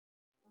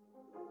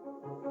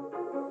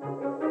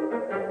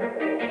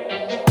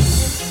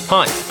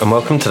Hi, and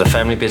welcome to the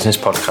Family Business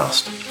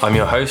Podcast. I'm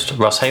your host,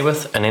 Russ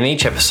Hayworth, and in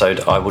each episode,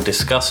 I will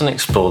discuss and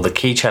explore the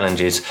key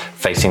challenges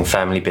facing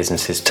family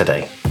businesses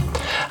today.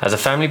 As a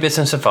family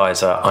business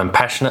advisor, I'm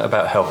passionate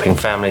about helping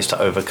families to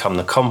overcome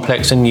the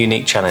complex and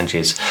unique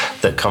challenges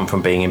that come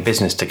from being in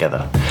business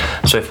together.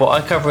 So if what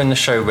I cover in the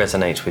show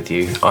resonates with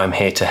you, I'm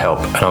here to help,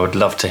 and I would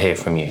love to hear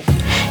from you.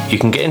 You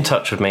can get in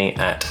touch with me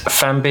at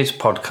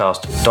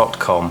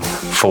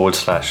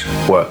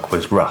fambizpodcast.com/work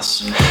with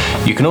Russ.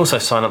 You can also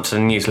sign up to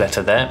the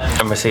newsletter there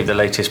and receive the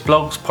latest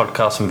blogs,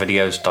 podcasts and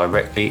videos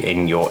directly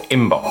in your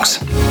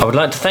inbox. I would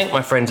like to thank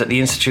my friends at the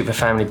Institute for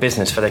Family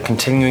Business for their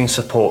continuing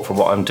support for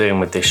what I'm doing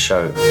with this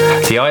show.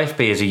 The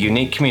IFB is a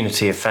unique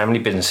community of family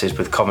businesses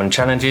with common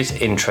challenges,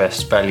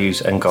 interests, values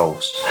and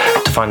goals.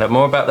 To find out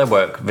more about their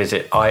work,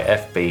 visit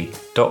ifb.org.uk.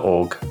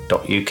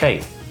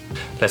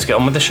 Let's get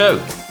on with the show.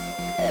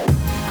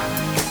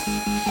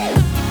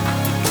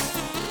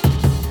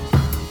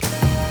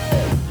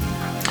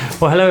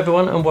 Well, hello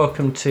everyone and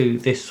welcome to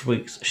this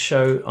week's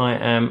show. I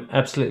am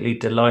absolutely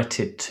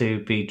delighted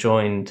to be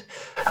joined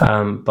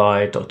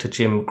by Dr.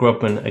 Jim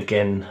Grobman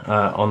again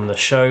on the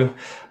show.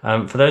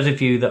 For those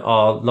of you that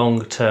are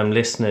long-term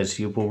listeners,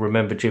 you will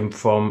remember Jim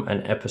from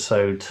an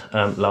episode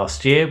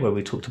last year where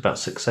we talked about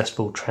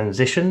successful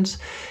transitions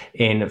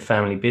in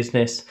family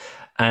business.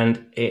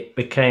 And it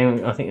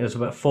became, I think it was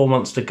about 4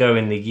 months to go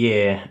in the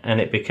year, and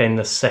it became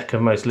the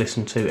second most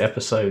listened to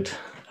episode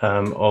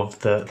of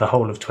the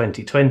whole of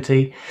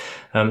 2020.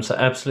 So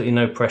absolutely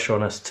no pressure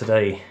on us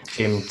today,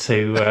 Jim,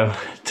 to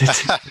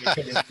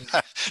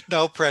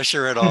no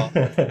pressure at all.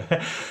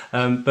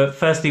 But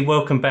firstly,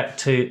 welcome back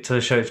to the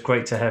show. It's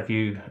great to have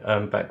you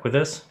back with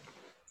us.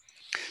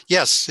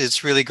 Yes,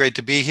 it's really great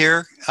to be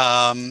here.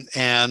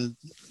 And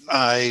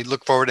I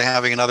look forward to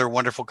having another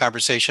wonderful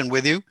conversation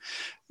with you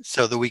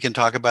so that we can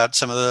talk about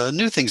some of the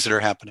new things that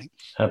are happening.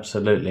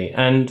 Absolutely.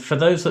 And for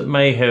those that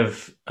may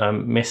have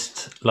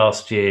missed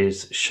last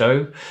year's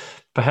show,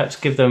 perhaps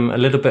give them a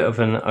little bit of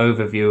an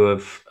overview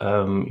of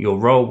your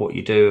role, what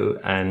you do,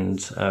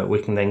 and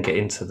we can then get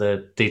into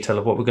the detail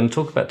of what we're going to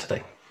talk about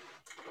today.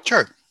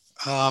 Sure.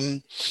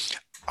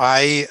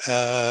 I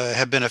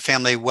have been a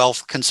family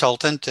wealth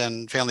consultant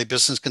and family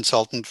business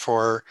consultant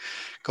for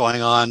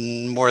going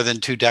on more than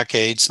 2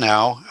 decades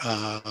now.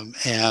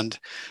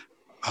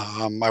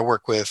 I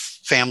work with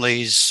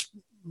families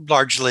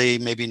largely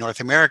maybe North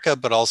America,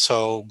 but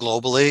also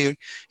globally.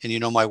 And you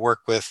know my work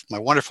with my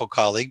wonderful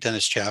colleague,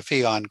 Dennis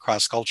Chaffee, on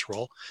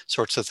cross-cultural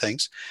sorts of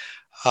things.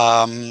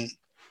 What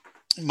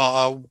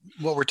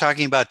we're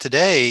talking about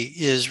today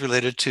is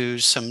related to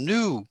some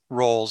new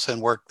roles and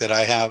work that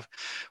I have,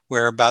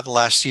 where about the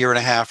last year and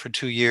a half or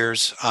 2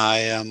 years, I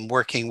am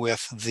working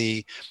with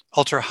the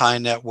Ultra High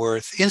Net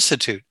Worth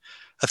Institute,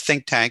 a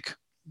think tank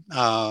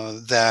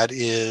that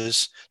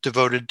is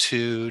devoted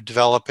to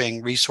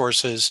developing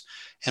resources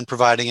and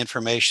providing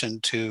information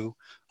to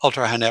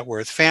ultra high net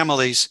worth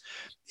families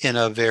in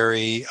a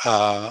very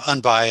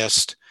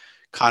unbiased,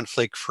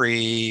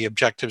 conflict-free,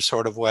 objective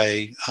sort of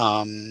way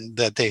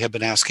that they have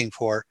been asking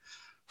for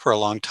a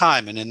long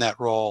time. And in that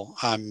role,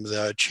 I'm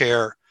the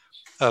chair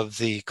of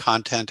the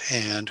Content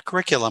and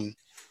Curriculum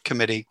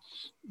Committee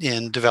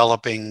in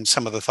developing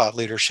some of the thought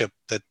leadership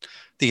that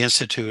the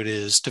Institute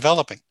is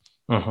developing.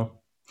 Mm-hmm.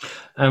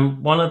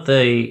 One of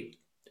the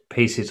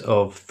pieces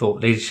of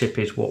thought leadership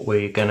is what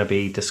we're going to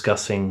be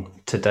discussing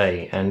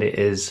today, and it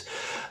is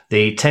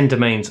the 10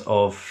 domains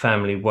of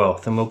family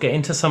wealth. And we'll get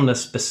into some of the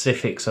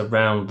specifics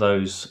around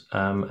those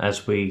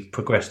as we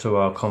progress through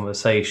our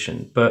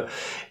conversation. But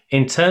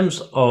in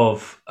terms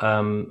of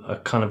a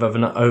kind of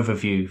an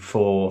overview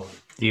for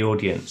the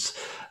audience,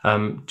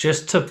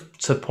 just to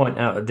point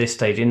out at this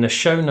stage, in the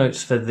show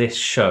notes for this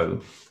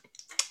show,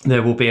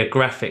 there will be a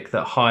graphic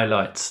that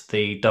highlights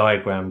the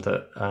diagram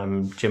that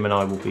Jim and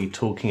I will be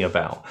talking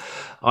about.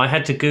 I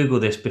had to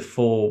Google this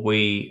before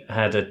we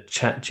had a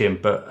chat, Jim,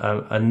 but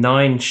a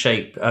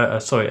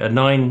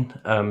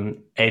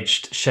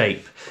 9-edged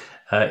shape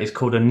is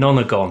called a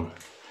nonagon.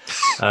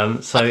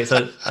 So it's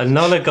a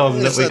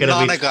nonagon that we're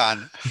going to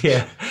be.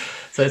 Yeah.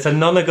 So it's a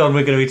nonagon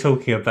we're going to be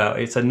talking about.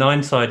 It's a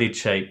 9-sided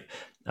shape.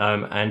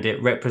 And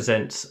it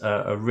represents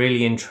a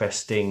really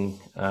interesting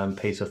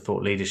piece of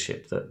thought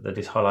leadership that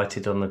is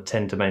highlighted on the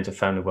 10 domains of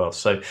family wealth.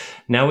 So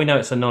now we know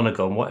it's a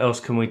nonagon. What else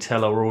can we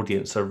tell our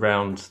audience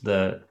around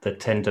the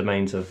 10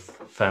 domains of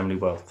family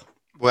wealth?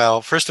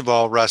 Well, first of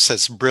all, Russ,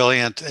 that's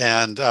brilliant.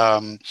 And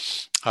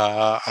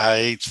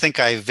I think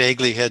I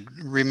vaguely had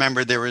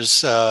remembered there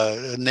was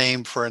a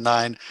name for a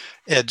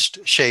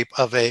 9-edged shape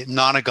of a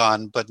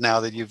nonagon, but now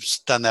that you've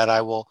done that,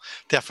 I will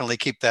definitely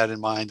keep that in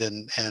mind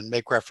and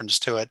make reference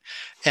to it.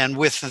 And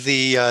with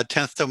the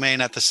 10th domain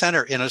at the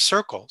center in a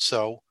circle.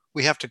 So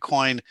we have to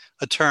coin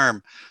a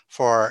term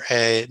for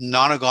a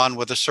nonagon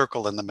with a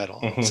circle in the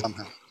middle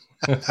somehow.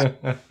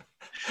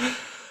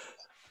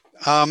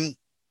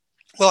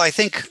 Well, I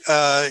think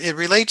it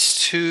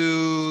relates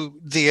to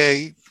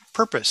the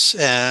purpose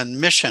and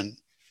mission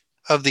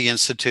of the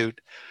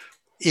Institute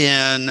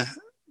in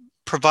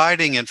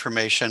providing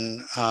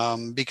information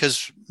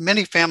because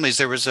many families,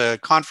 there was a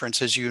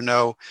conference, as you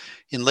know,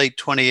 in late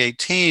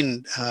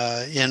 2018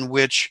 in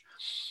which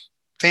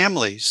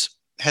families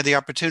had the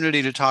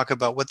opportunity to talk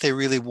about what they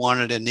really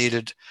wanted and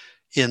needed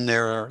in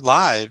their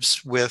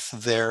lives with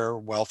their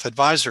wealth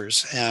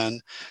advisors.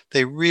 And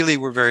they really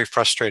were very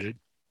frustrated.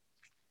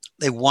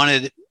 They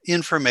wanted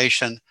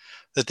information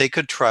that they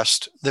could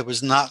trust that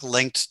was not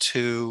linked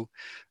to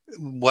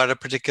what a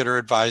particular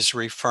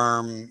advisory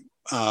firm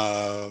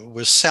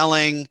was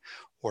selling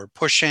or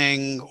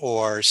pushing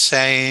or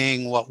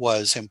saying what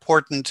was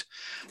important.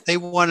 They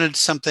wanted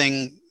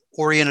something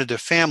oriented to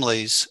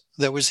families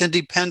that was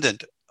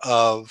independent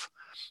of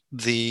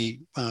the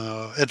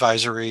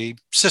advisory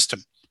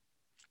system.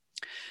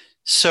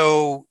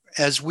 So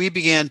as we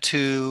began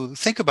to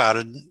think about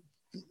it,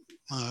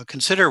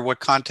 consider what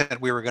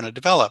content we were going to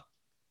develop,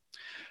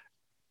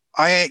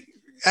 I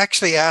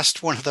actually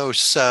asked one of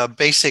those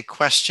basic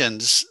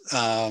questions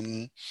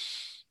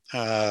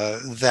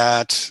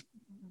that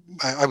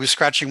I was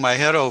scratching my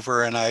head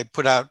over, and I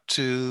put out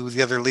to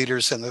the other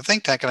leaders in the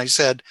think tank, and I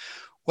said,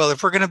 well,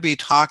 if we're going to be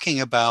talking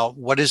about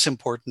what is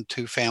important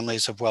to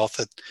families of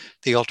wealth at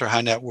the ultra high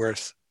net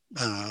worth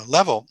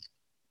level,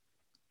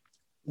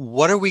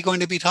 what are we going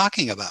to be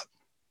talking about?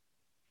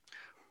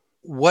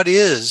 What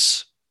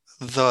is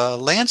the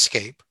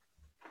landscape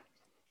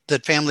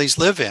that families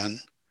live in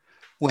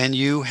when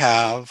you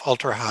have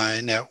ultra high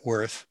net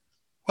worth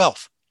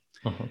wealth?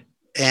 Mm-hmm.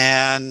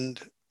 And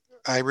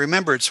I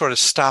remember it sort of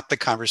stopped the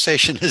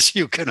conversation, as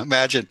you can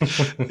imagine,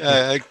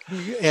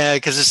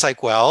 because it's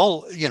like,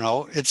 well, you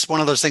know, it's one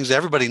of those things that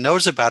everybody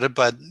knows about it,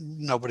 but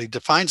nobody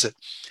defines it.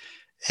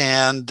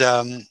 And,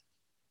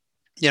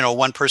 you know,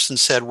 one person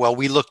said, well,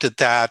 we looked at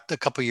that a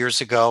couple of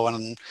years ago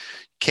and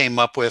came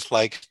up with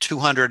like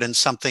 200 and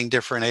something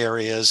different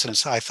areas. And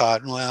so I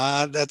thought,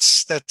 well,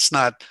 that's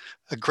not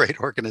a great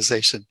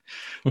organization.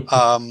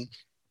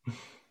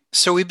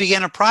 So we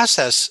began a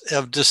process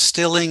of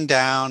distilling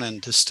down,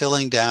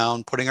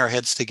 putting our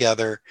heads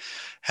together,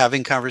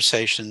 having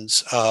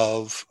conversations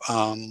of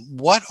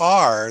what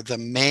are the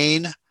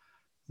main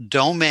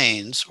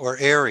domains or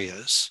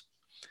areas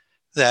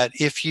that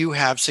if you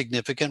have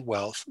significant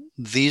wealth,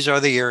 these are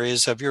the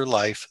areas of your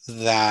life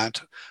that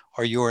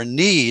are your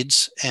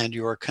needs and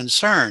your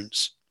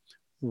concerns,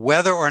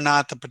 whether or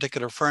not the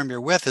particular firm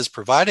you're with is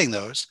providing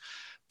those.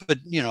 But,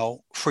 you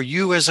know, for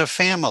you as a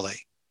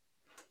family,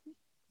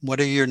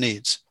 what are your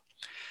needs?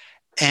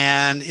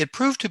 And it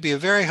proved to be a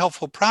very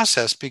helpful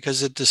process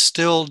because it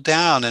distilled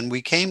down, and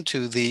we came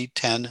to the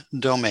 10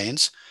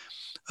 domains,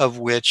 of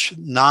which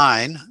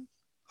 9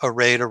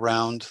 arrayed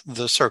around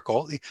the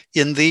circle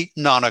in the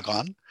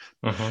nonagon.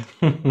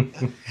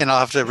 Mm-hmm. And I'll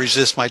have to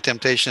resist my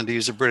temptation to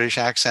use a British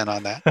accent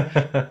on that.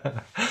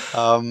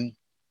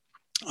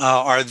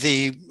 Are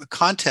the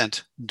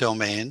content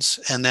domains.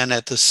 And then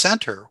at the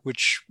center,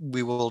 which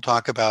we will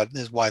talk about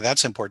is why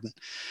that's important,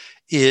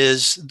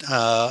 is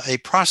a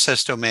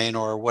process domain,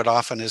 or what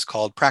often is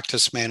called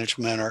practice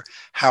management, or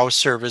how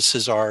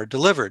services are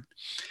delivered.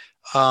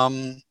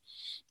 And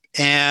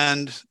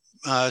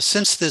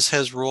since this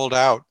has rolled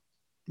out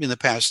in the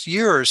past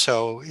year or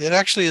so, it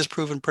actually has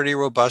proven pretty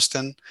robust,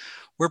 and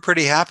we're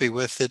pretty happy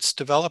with its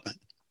development.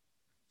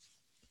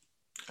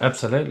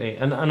 Absolutely.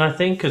 And I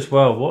think as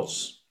well,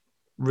 what's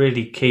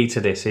really key to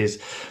this is,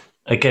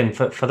 again,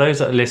 for those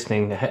that are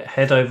listening,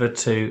 head over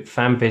to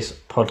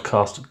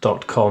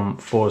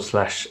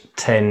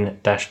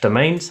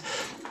fambizpodcast.com/10-domains,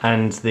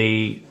 and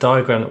the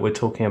diagram that we're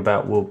talking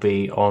about will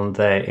be on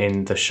there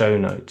in the show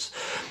notes.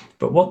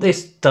 But what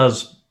this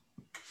does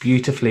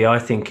beautifully, I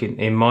think,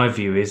 in my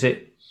view, is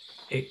it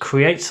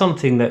creates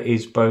something that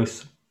is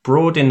both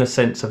broad in the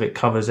sense of it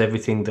covers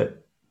everything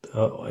that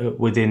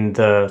within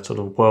the sort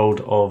of world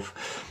of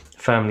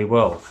family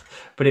wealth,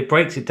 but it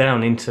breaks it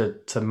down into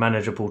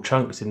manageable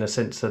chunks in the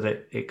sense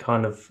that it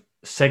kind of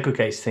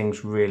segregates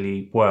things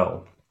really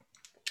well,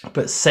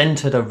 but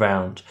centered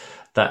around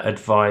that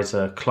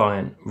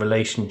advisor-client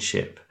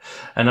relationship.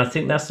 And I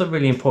think that's the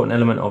really important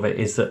element of it,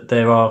 is that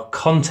there are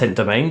content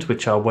domains,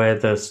 which are where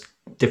the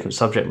different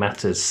subject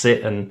matters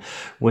sit, and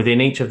within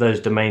each of those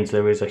domains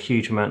there is a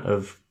huge amount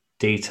of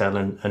detail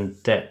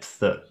and depth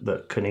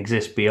that can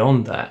exist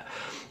beyond that.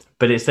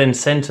 But it's then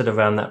centered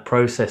around that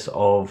process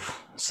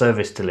of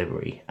service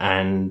delivery,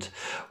 and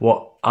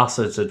what us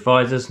as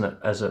advisors and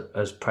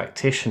as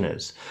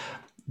practitioners,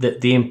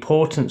 that the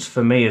importance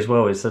for me as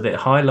well is that it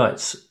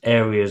highlights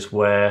areas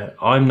where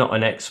I'm not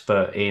an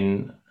expert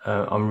in.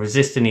 I'm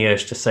resisting the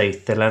urge to say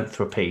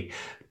philanthropy,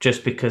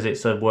 just because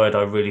it's a word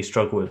I really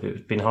struggle with.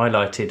 It's been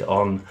highlighted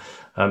on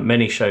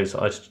many shows.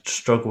 I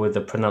struggle with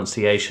the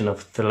pronunciation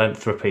of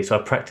philanthropy, so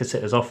I practice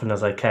it as often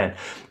as I can.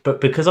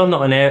 But because I'm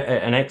not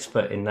an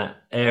expert in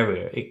that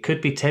area, it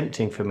could be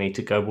tempting for me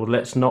to go, well,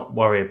 let's not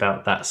worry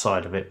about that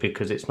side of it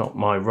because it's not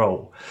my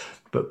role.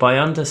 But by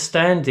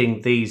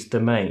understanding these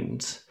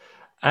domains,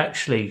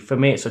 actually, for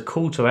me, it's a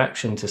call to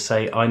action to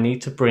say I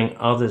need to bring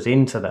others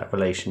into that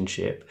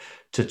relationship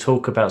to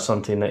talk about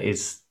something that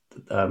is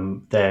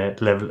their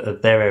level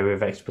of their area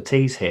of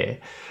expertise here.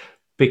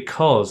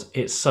 because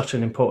it's such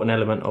an important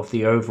element of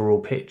the overall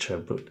picture.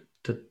 But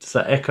does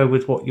that echo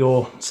with what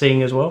you're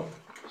seeing as well?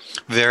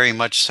 Very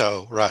much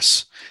so,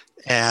 Russ.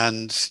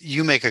 And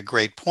you make a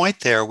great point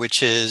there,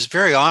 which is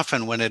very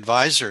often when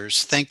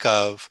advisors think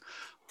of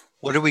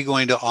what are we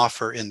going to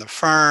offer in the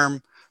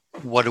firm?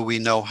 What do we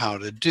know how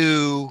to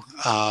do?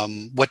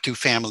 What do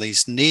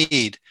families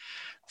need?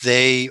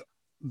 They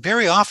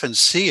very often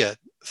see it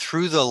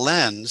through the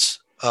lens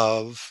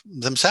of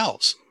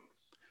themselves.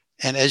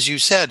 And as you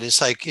said, it's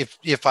like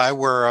if I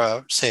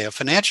were, say, a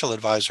financial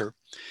advisor,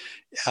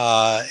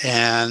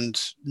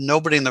 and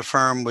nobody in the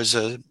firm was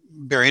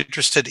very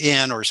interested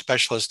in or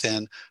specialist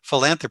in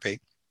philanthropy,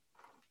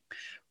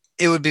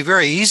 it would be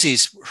very easy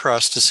for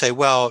us to say,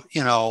 well,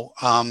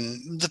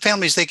 the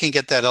families, they can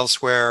get that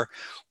elsewhere.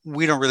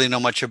 We don't really know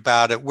much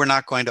about it. We're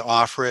not going to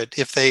offer it.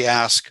 If they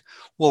ask,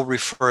 we'll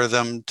refer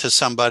them to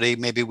somebody.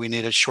 Maybe we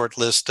need a short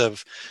list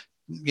of,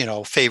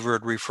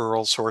 favored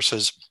referral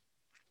sources,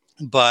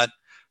 but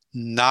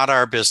not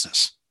our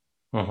business.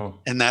 Mm-hmm.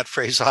 And that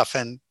phrase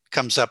often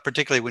comes up,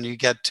 particularly when you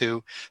get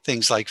to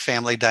things like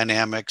family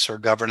dynamics or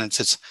governance.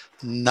 It's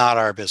not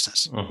our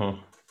business. Mm-hmm.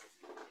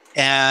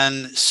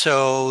 And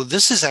so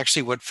this is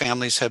actually what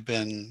families have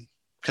been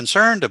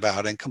concerned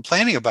about and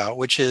complaining about,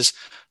 which is,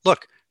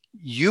 look,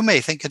 you may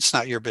think it's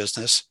not your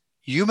business.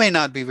 You may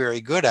not be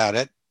very good at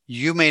it.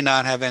 You may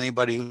not have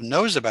anybody who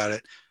knows about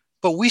it,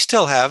 but we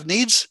still have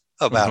needs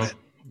about it.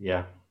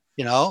 Yeah.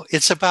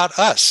 It's about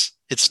us.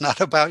 It's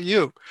not about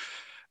you.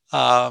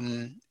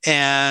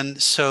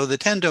 And so the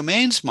 10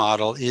 domains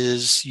model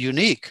is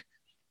unique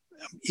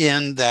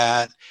in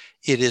that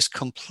it is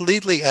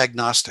completely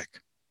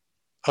agnostic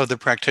of the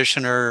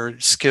practitioner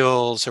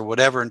skills or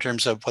whatever in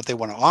terms of what they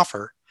want to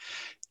offer.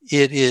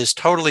 It is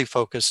totally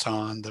focused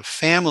on the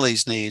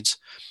family's needs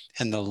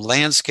and the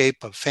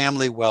landscape of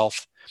family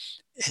wealth,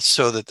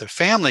 so that the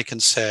family can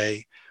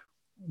say,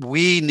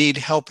 we need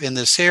help in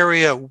this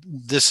area.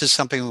 This is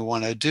something we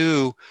want to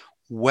do,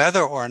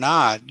 whether or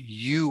not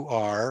you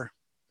are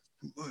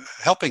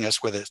helping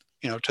us with it,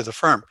 to the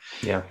firm.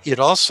 Yeah. It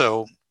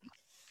also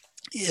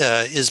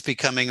is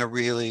becoming a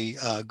really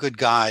good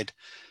guide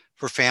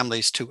for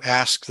families to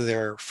ask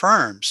their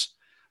firms,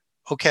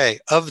 okay,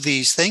 of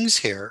these things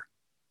here,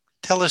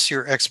 tell us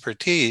your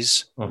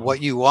expertise,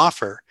 what you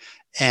offer,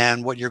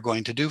 and what you're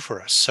going to do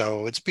for us.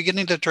 So it's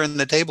beginning to turn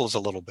the tables a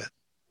little bit.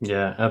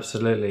 Yeah,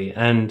 absolutely.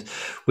 And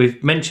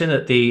we've mentioned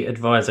that the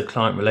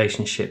advisor-client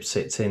relationship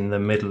sits in the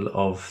middle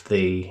of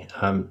the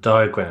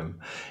diagram.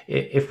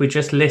 If we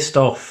just list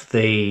off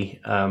the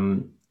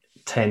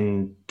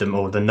 10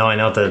 or the 9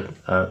 other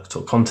sort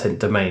of content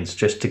domains,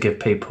 just to give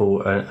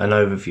people an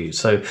overview.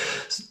 So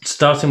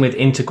starting with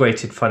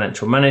integrated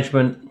financial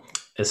management,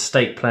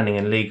 estate planning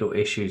and legal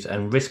issues,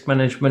 and risk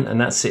management,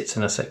 and that sits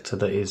in a sector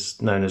that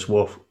is known as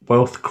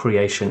wealth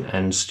creation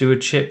and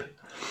stewardship.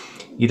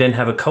 You then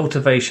have a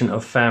cultivation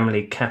of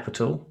family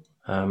capital,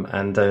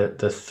 and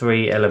the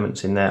 3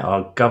 elements in there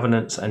are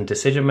governance and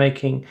decision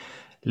making,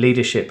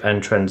 leadership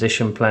and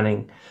transition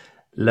planning,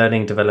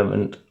 learning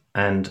development,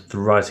 and the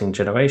rising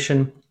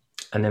generation.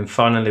 And then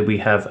finally, we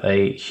have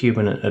a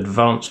human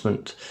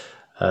advancement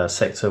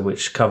sector,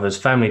 which covers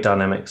family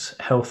dynamics,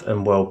 health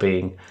and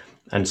well-being,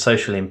 and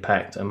social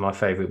impact, and my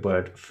favorite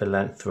word,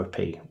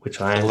 philanthropy,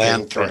 which I am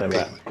getting better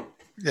at.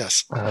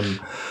 Yes.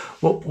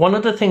 Well, one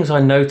of the things I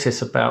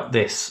notice about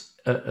this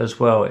as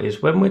well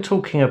is when we're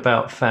talking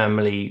about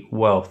family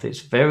wealth, it's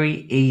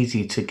very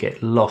easy to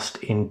get lost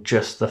in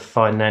just the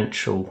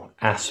financial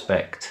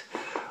aspect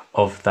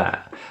of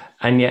that.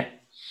 And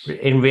yet,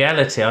 in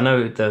reality, I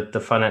know the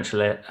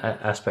financial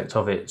aspect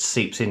of it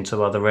seeps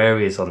into other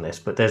areas on this,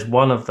 but there's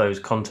one of those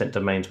content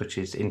domains, which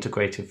is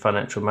integrated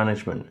financial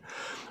management.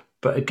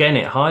 But again,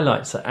 it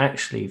highlights that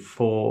actually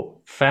for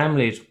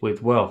families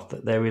with wealth,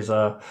 that there is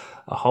a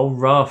whole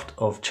raft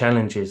of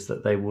challenges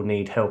that they will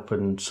need help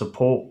and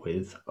support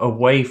with,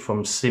 away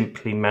from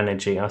simply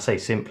managing. I say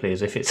simply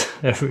as if it's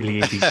a really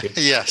easy thing.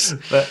 Yes.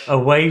 But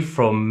away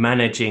from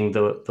managing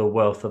the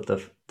wealth of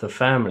the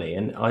family.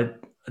 And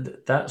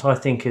that I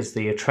think is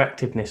the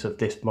attractiveness of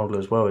this model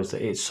as well, is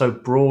that it's so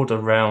broad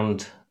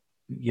around,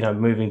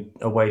 moving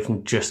away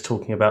from just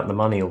talking about the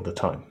money all the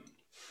time.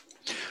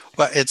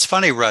 Well, it's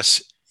funny,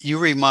 Russ. You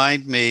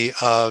remind me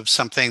of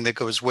something that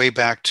goes way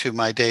back to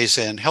my days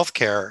in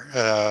healthcare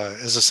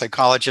as a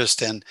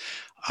psychologist, and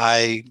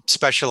I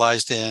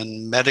specialized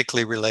in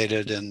medically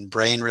related and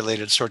brain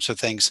related sorts of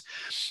things.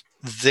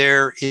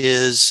 There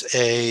is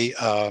a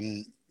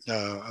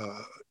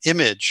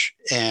image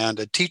and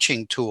a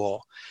teaching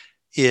tool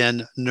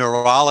in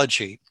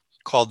neurology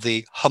called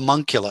the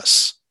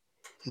homunculus.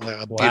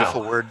 A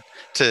beautiful word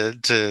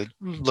to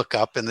look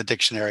up in the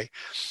dictionary.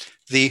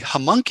 The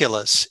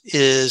homunculus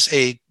is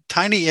a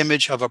tiny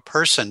image of a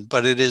person,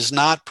 but it is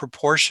not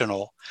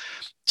proportional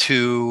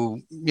to,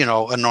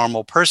 a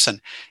normal person.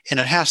 And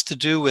it has to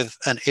do with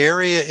an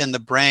area in the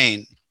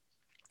brain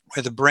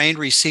where the brain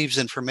receives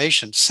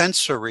information,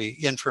 sensory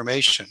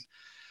information,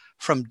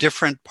 from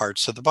different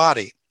parts of the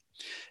body.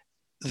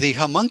 The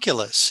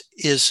homunculus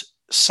is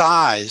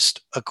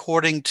sized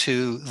according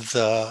to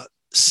the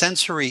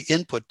sensory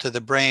input to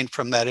the brain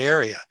from that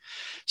area.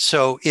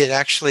 So it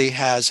actually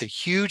has a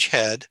huge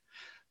head,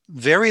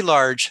 very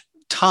large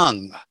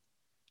tongue,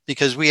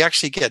 because we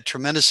actually get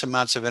tremendous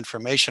amounts of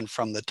information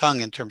from the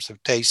tongue in terms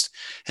of taste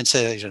and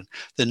sensation,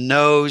 the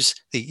nose,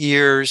 the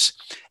ears,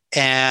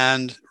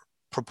 and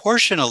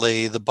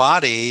proportionally the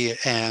body.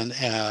 And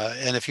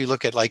if you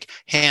look at like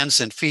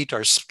hands and feet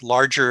are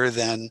larger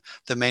than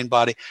the main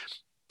body.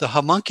 The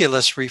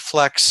homunculus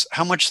reflects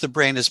how much the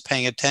brain is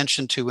paying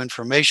attention to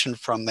information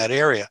from that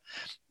area.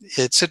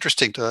 It's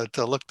interesting to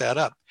look that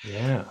up.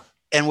 Yeah.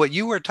 And what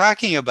you were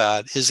talking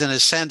about is, in a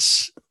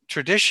sense,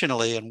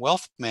 traditionally in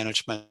wealth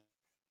management,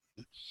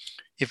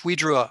 if we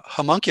drew a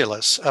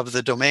homunculus of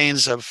the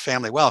domains of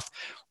family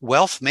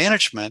wealth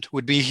management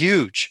would be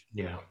huge.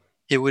 Yeah.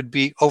 It would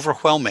be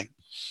overwhelming.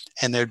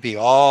 And there'd be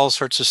all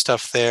sorts of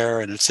stuff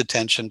there and its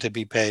attention to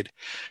be paid.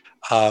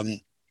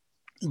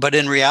 But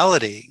in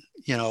reality,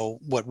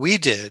 what we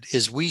did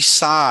is we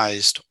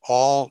sized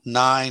all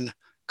 9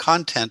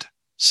 content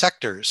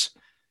sectors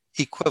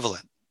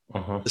equivalent,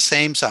 the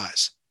same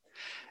size.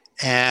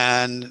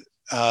 And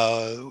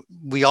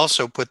we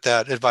also put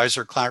that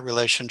advisor-client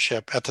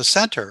relationship at the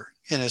center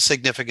in a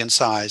significant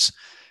size,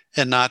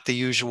 and not the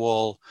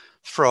usual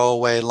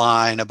throwaway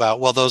line about,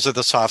 well, those are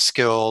the soft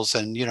skills,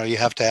 and you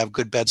have to have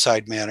good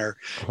bedside manner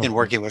in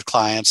working with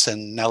clients,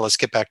 and now let's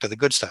get back to the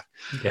good stuff.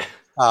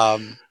 Yeah.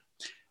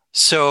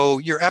 So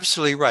you're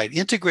absolutely right.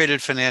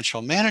 Integrated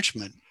financial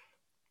management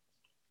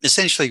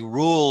essentially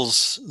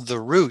rules the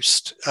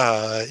roost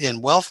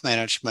in wealth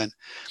management,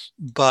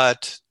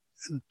 but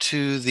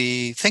to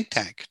the think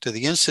tank, to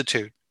the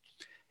institute,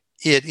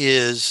 it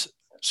is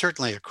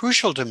certainly a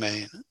crucial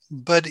domain,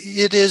 but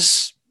it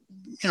is,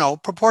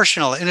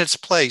 proportional in its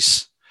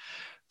place,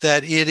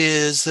 that it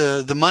is,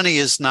 the money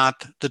is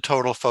not the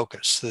total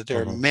focus, that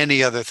there are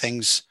many other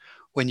things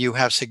when you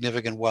have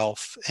significant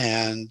wealth.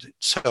 And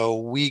so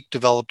we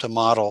developed a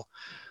model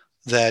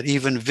that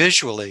even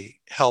visually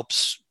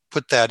helps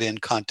put that in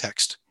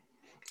context.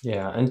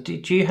 Yeah. And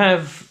do you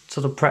have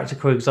sort of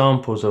practical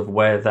examples of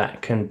where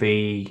that can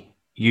be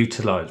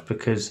utilized?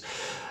 Because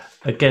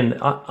again,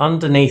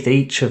 underneath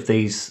each of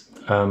these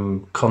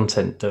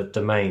content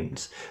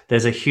domains,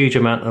 there's a huge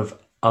amount of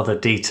other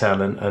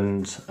detail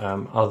and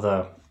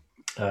other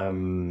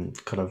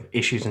kind of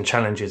issues and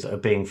challenges that are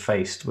being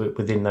faced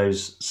within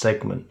those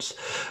segments.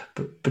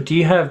 But do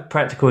you have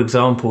practical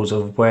examples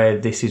of where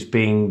this is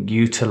being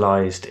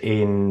utilized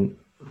in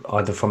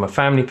either from a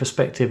family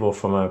perspective or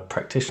from a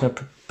practitioner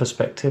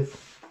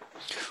perspective?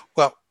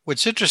 Well,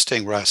 what's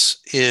interesting, Russ,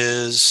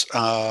 is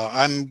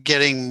I'm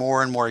getting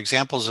more and more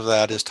examples of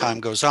that as time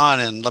goes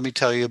on. And let me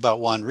tell you about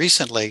one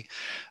recently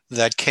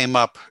that came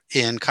up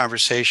in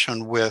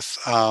conversation with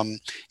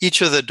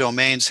each of the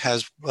domains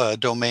has a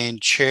domain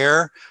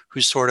chair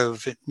who's sort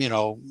of,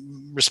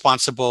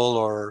 responsible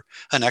or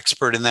an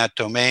expert in that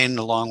domain,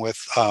 along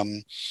with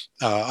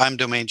I'm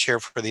domain chair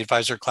for the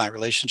advisor-client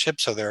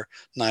relationship. So there are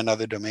 9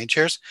 other domain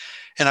chairs.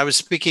 And I was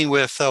speaking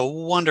with a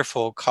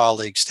wonderful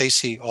colleague,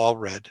 Stacy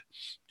Allred,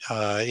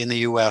 in the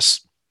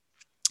US,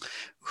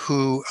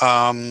 who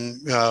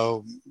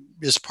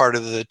is part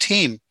of the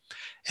team.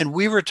 And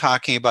we were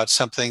talking about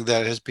something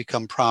that has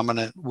become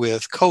prominent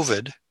with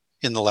COVID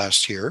in the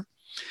last year.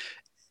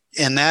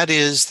 And that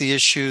is the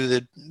issue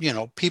that,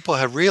 people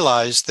have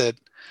realized that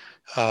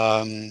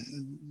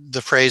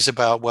the phrase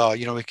about, well,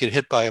 we could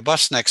hit by a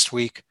bus next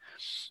week.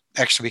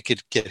 Actually, we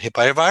could get hit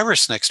by a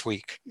virus next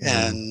week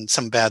and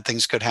some bad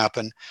things could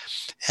happen.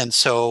 And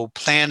so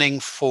planning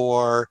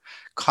for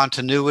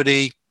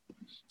continuity,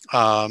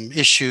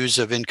 issues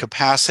of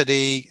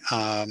incapacity,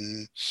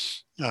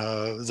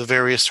 the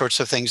various sorts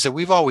of things that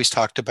we've always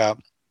talked about.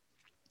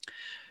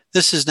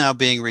 This is now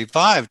being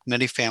revived.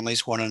 Many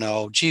families want to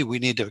know, gee, we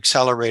need to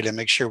accelerate and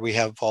make sure we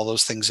have all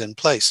those things in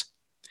place.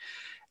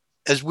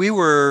 As we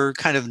were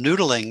kind of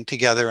noodling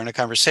together in a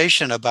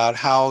conversation about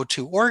how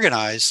to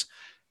organize,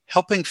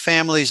 helping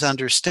families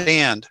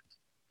understand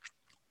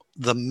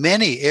the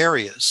many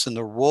areas and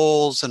the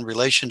roles and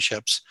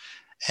relationships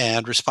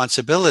and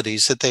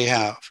responsibilities that they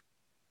have,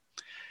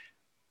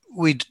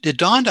 it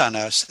dawned on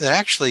us that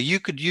actually you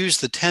could use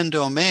the 10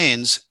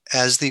 domains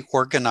as the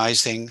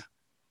organizing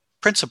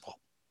principle.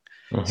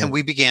 And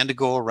we began to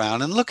go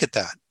around and look at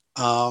that.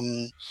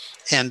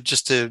 And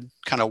just to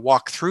kind of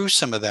walk through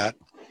some of that,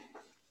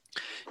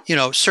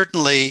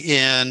 certainly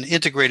in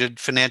integrated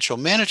financial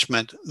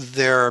management,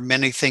 there are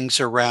many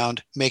things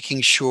around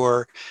making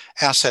sure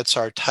assets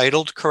are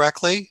titled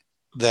correctly,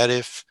 that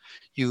if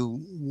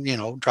you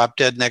drop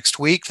dead next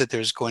week, that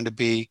there's going to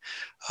be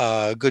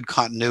good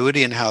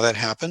continuity in how that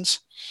happens.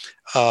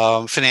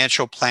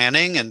 Financial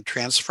planning and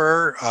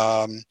transfer.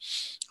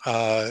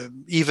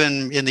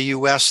 Even in the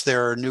US,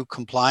 there are new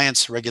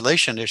compliance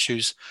regulation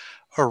issues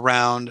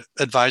around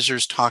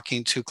advisors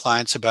talking to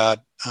clients about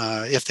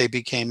if they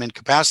became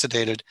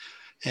incapacitated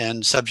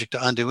and subject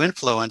to undue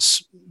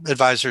influence,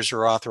 advisors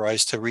are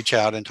authorized to reach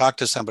out and talk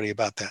to somebody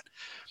about that.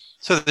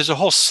 So there's a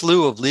whole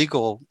slew of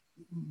legal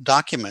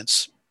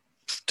documents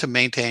to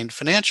maintain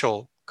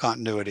financial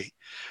continuity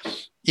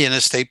in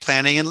estate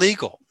planning and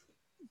legal.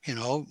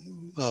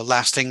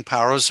 lasting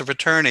powers of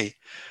attorney,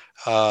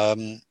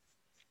 um,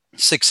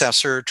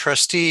 successor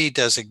trustee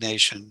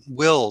designation,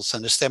 wills,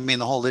 and stemming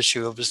the whole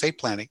issue of estate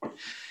planning.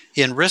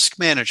 In risk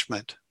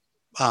management,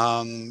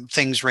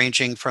 things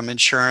ranging from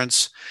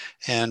insurance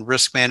and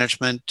risk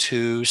management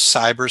to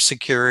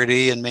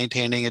cybersecurity and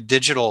maintaining a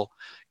digital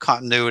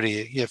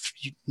continuity. If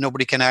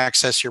nobody can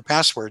access your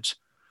passwords,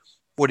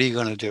 what are you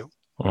going to do?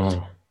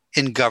 Mm.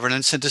 In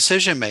governance and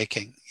decision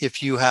making,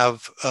 if you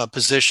have a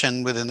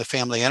position within the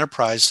family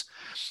enterprise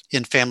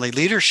in family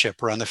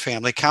leadership or on the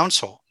family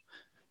council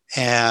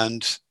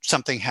and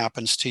something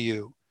happens to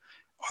you,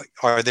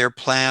 are there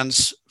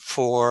plans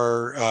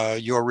for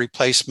your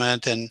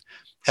replacement, and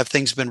have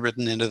things been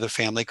written into the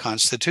family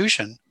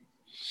constitution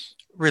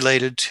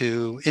related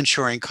to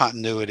ensuring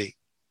continuity?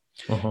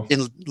 Mm-hmm.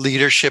 In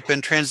leadership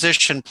and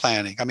transition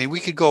planning, I mean, we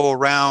could go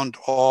around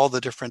all the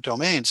different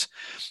domains.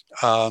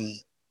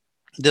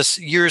 This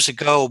years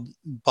ago,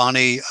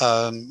 Bonnie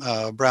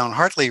Brown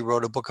Hartley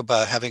wrote a book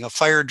about having a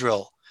fire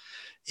drill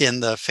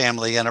in the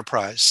family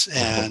enterprise.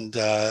 And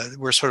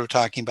we're sort of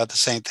talking about the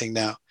same thing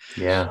now.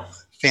 Yeah.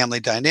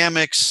 Family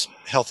dynamics,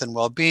 health and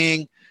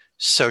well-being,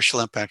 social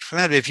impact for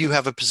that. If you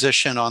have a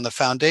position on the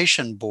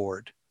foundation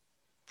board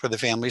for the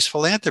family's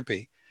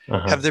philanthropy,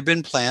 have there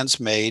been plans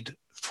made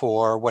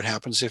for what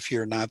happens if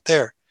you're not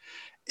there?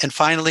 And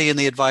finally, in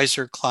the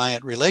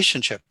advisor-client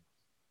relationship,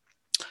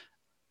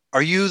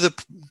 are you the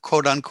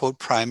quote-unquote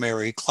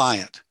primary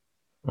client?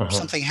 If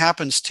something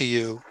happens to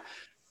you,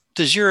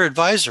 does your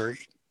advisor,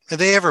 have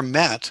they ever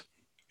met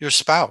your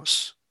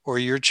spouse or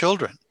your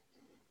children?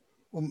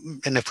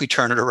 And if we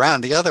turn it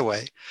around the other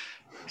way,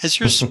 has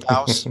your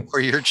spouse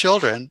or your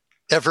children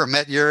ever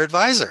met your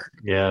advisor?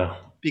 Yeah.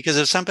 Because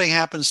if something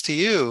happens to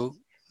you,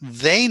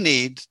 they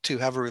need to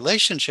have a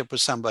relationship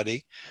with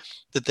somebody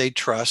that they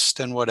trust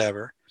and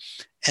whatever.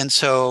 And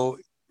so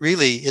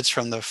really it's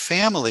from the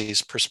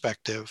family's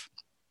perspective,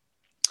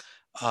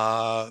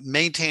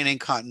 maintaining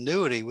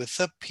continuity with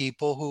the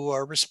people who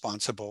are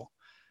responsible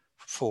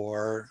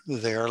for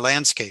their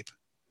landscape.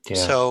 Yeah.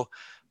 So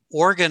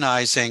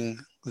organizing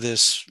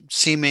this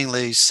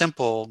seemingly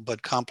simple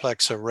but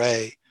complex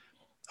array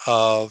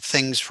of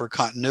things for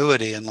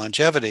continuity and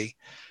longevity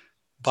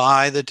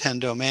by the 10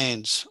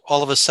 domains,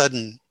 all of a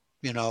sudden,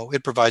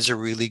 it provides a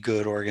really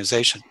good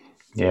organization.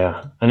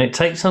 Yeah. And it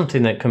takes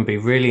something that can be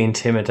really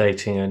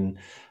intimidating. And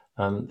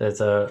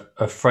there's a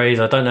phrase,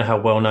 I don't know how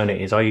well known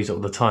it is, I use it all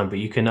the time, but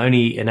you can only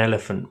eat an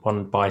elephant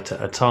one bite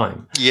at a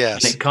time.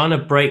 Yes. And it kind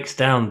of breaks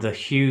down the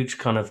huge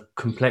kind of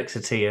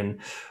complexity and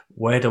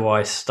where do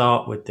I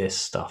start with this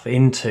stuff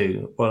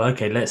into, well,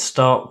 okay, let's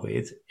start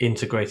with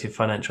integrated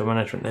financial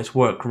management. Let's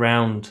work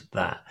around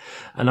that.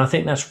 And I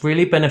think that's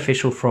really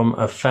beneficial from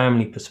a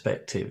family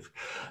perspective,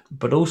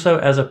 but also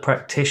as a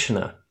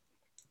practitioner.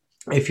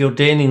 If you're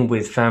dealing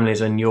with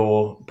families and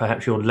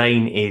perhaps your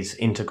lane is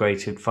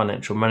integrated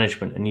financial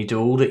management, and you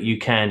do all that you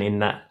can in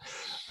that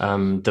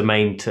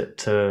domain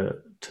to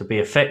be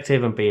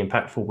effective and be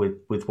impactful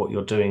with what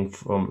you're doing,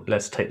 from,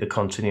 let's take the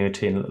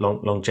continuity and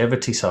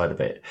longevity side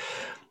of it,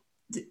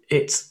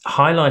 it's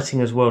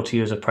highlighting as well to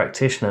you as a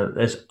practitioner that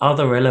there's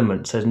other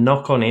elements, there's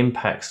knock-on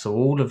impacts to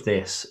all of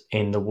this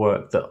in the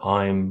work that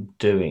I'm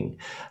doing,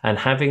 and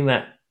having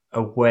that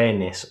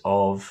awareness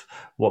of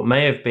what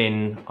may have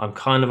been, I'm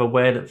kind of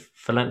aware that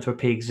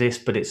philanthropy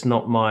exists, but it's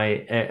not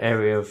my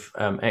area of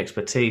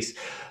expertise.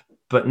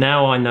 But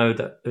now I know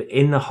that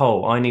in the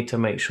whole, I need to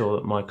make sure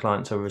that my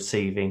clients are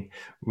receiving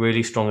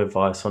really strong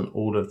advice on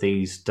all of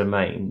these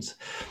domains.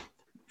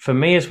 For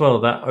me as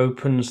well, that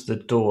opens the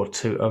door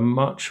to a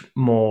much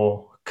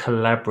more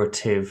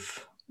collaborative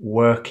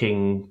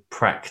working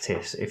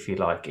practice, if you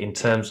like, in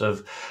terms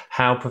of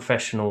how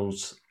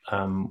professionals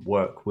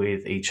work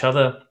with each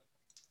other.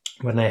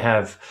 When they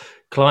have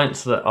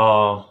clients that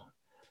are,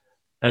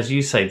 as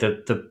you say,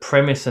 the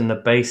premise and the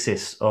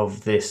basis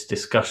of this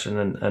discussion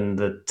and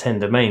the 10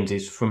 domains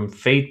is from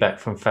feedback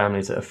from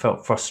families that have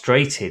felt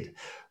frustrated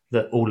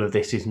that all of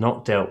this is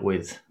not dealt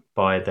with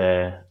by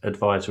their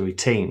advisory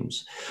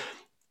teams.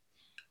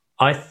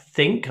 I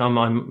think I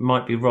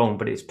might be wrong,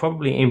 but it's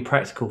probably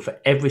impractical for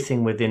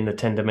everything within the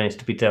 10 domains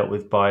to be dealt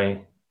with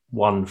by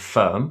one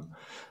firm.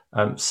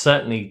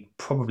 Certainly,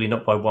 probably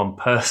not by one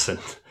person.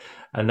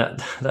 And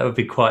that would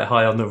be quite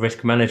high on the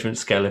risk management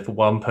scale if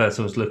one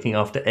person was looking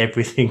after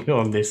everything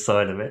on this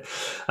side of it.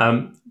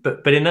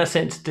 But in that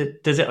sense,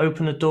 does it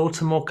open the door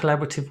to more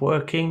collaborative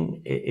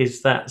working?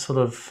 Is that sort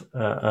of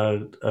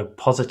a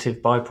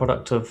positive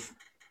byproduct of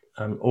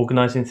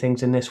organizing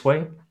things in this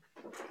way?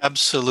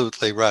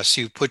 Absolutely, Russ.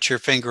 You put your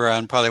finger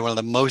on probably one of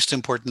the most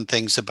important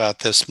things about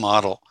this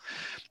model.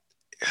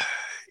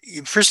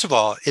 First of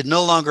all, it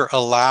no longer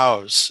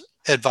allows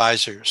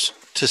advisors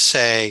to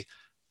say,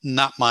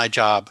 not my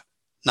job,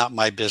 not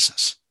my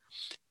business.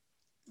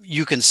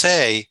 You can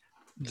say,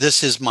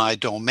 this is my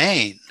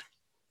domain,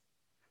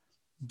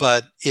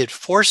 but it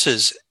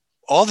forces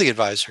all the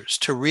advisors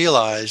to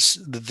realize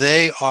that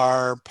they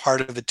are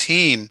part of a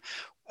team,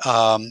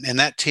 and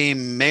that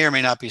team may or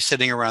may not be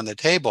sitting around the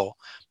table,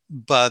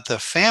 but the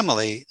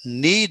family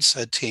needs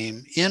a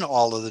team in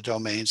all of the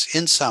domains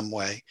in some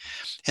way.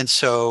 And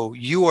so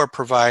you are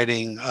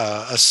providing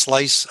a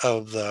slice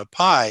of the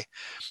pie,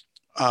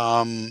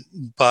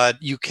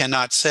 but you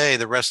cannot say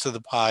the rest of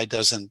the pie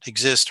doesn't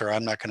exist or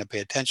I'm not going to pay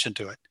attention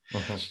to it.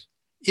 Mm-hmm.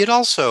 It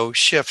also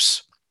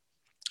shifts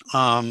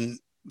from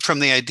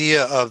the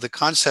idea of the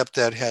concept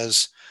that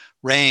has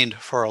reigned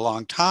for a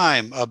long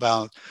time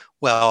about,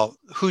 well,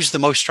 who's the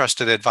most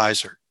trusted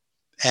advisor?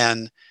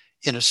 And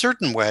in a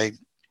certain way,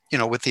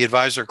 with the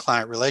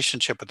advisor-client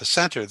relationship at the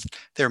center,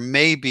 there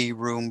may be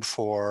room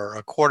for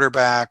a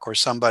quarterback or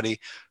somebody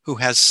who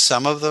has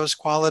some of those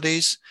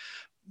qualities,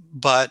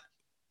 but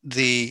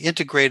the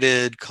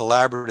integrated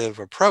collaborative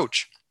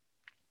approach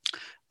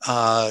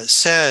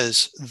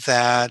says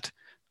that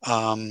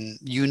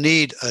you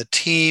need a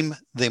team,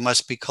 they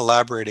must be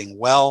collaborating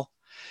well,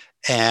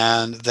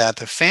 and that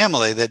the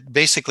family, that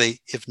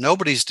basically, if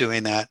nobody's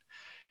doing that,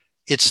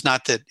 it's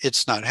not that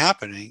it's not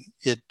happening,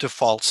 it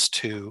defaults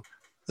to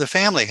the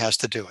family has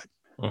to do it.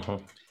 Mm-hmm.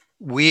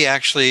 We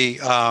actually,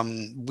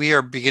 we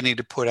are beginning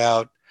to put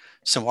out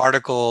some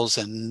articles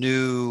and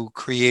new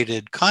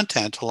created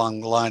content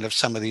along the line of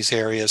some of these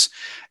areas.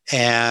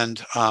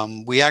 And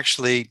we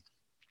actually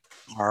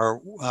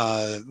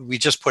we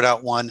just put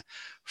out one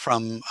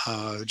from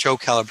Joe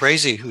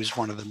Calabrese, who's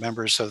one of the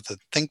members of the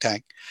think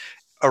tank,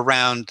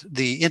 around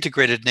the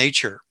integrated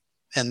nature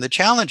and the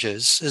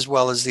challenges as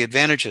well as the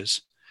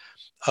advantages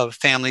of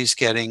families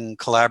getting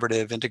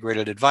collaborative,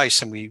 integrated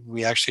advice. And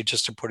we actually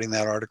just are putting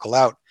that article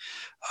out.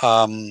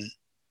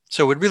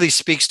 So it really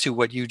speaks to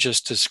what you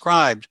just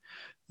described,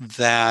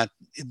 that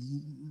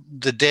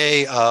the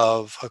day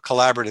of a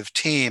collaborative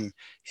team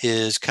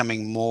is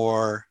coming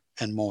more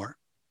and more.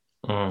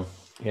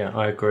 Yeah,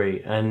 I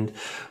agree. And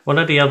one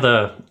of the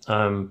other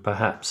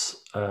perhaps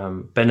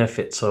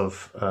benefits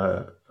of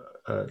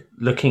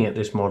looking at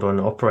this model and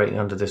operating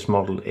under this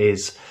model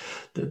is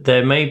that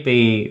there may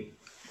be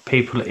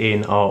people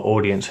in our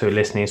audience who are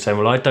listening and saying,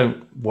 well, I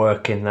don't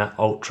work in that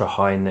ultra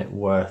high net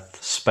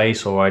worth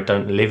space, or I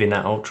don't live in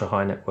that ultra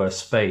high net worth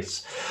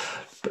space.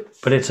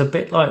 But it's a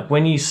bit like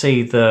when you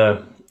see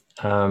the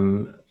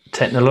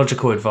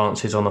technological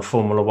advances on a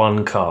Formula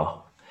One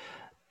car,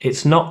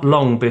 it's not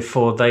long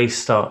before they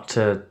start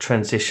to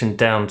transition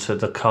down to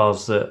the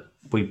cars that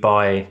we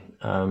buy,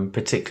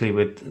 particularly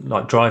with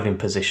like driving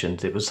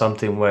positions. It was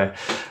something where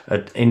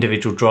an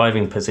individual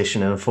driving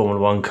position in a Formula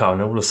One car,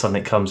 and all of a sudden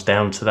it comes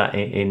down to that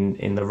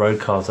in the road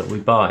cars that we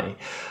buy.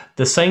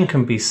 The same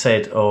can be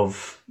said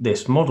of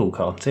this model,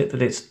 can't it?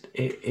 That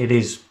it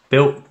is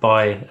built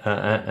by,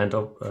 and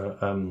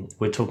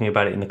we're talking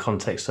about it in the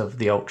context of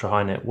the ultra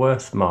high net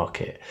worth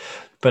market,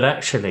 but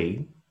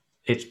actually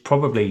it's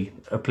probably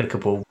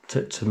applicable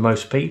to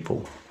most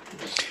people.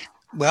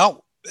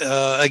 Well,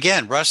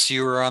 again, Russ,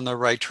 you were on the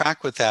right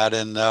track with that.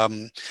 And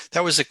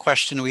that was a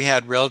question we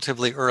had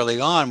relatively early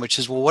on, which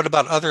is, well, what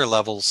about other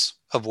levels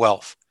of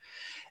wealth?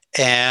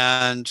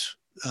 And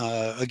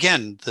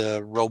again,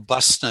 the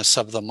robustness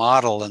of the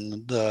model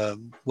and the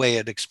way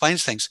it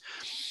explains things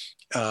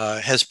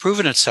has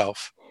proven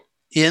itself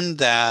in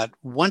that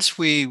once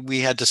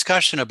we had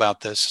discussion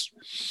about this,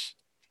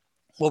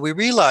 what we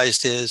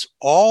realized is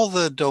all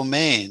the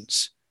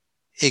domains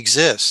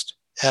exist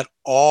at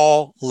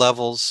all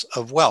levels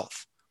of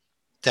wealth,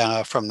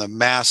 from the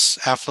mass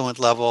affluent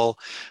level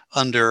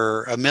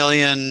under $1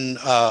 million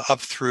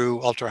up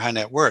through ultra high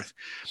net worth.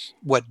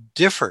 What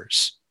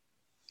differs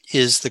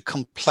is the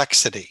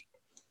complexity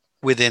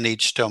within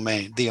each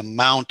domain, the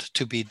amount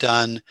to be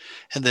done,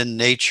 and the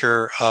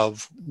nature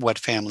of what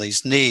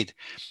families need.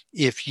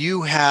 If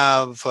you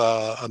have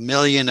 $1.5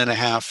 million,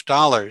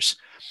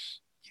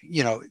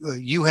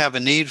 you have a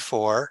need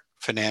for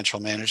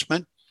financial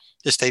management,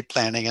 estate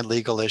planning and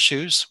legal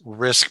issues,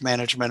 risk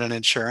management and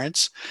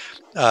insurance,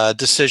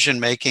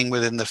 decision-making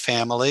within the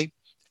family,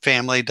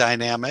 family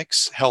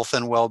dynamics, health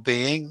and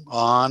well-being,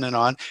 on and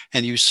on.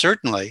 And you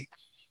certainly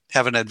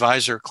have an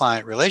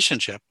advisor-client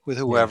relationship with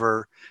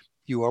whoever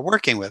you are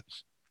working with.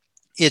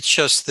 It's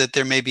just that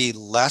there may be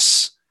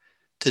less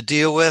to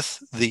deal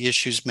with. The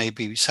issues may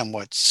be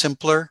somewhat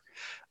simpler,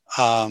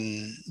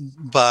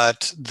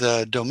 but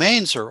the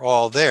domains are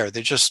all there.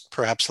 They're just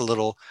perhaps a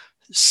little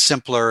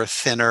simpler,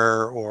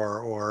 thinner,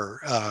 or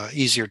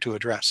easier to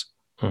address.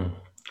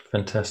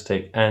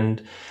 Fantastic.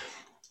 And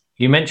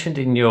you mentioned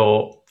in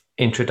your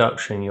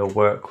introduction your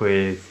work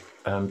with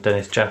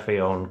Dennis Jaffe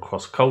on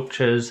cross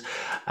cultures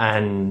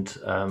and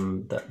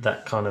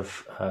that kind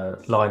of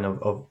line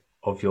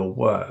of your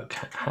work.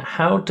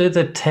 How do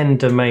the 10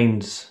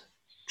 domains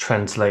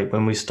translate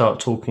when we start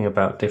talking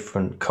about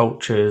different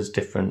cultures,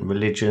 different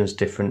religions,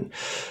 different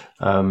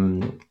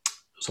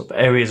sort of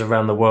areas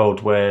around the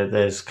world where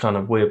there's kind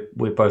of, we're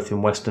both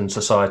in Western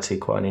society,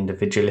 quite an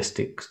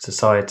individualistic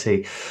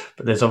society,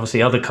 but there's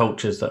obviously other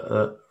cultures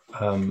that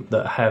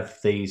have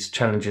these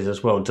challenges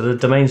as well. Do the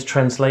domains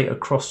translate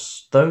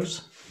across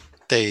those?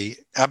 They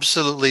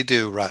absolutely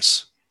do,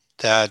 Russ.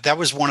 That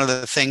was one of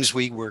the things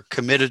we were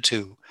committed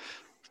to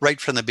right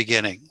from the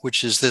beginning,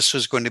 which is this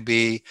was going to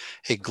be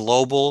a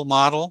global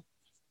model,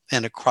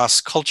 and a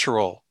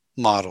cross-cultural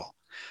model.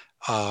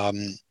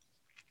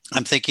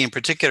 I'm thinking in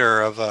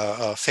particular of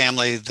a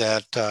family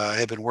that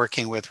I've been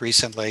working with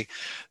recently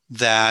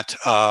that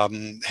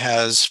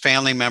has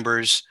family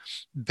members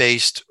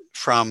based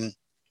from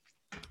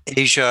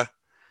Asia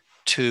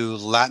to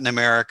Latin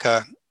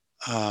America,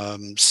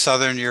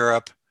 Southern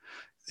Europe,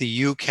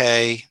 the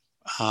UK,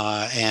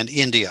 and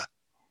India.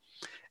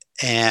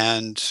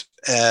 And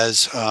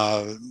as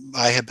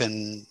I have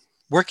been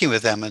working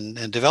with them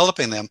and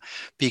developing them,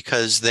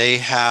 because they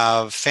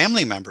have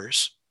family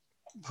members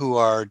who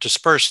are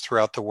dispersed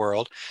throughout the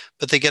world,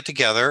 but they get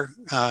together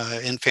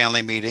in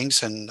family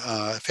meetings and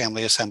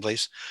family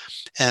assemblies.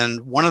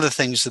 And one of the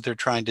things that they're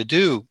trying to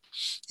do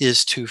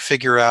is to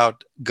figure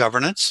out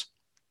governance.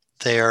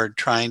 They are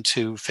trying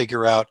to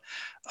figure out,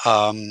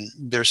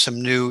 there's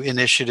some new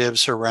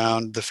initiatives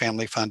around the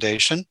Family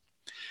Foundation.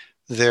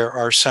 There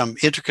are some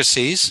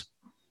intricacies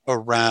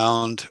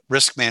around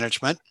risk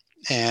management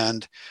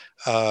and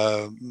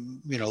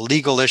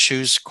legal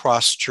issues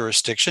cross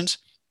jurisdictions.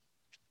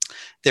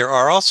 There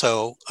are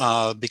also,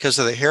 because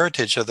of the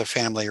heritage of the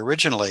family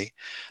originally,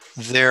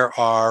 there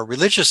are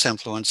religious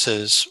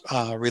influences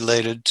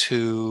related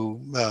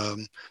to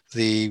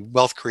the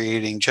wealth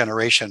creating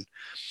generation.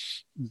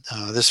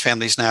 This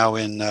family's now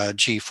in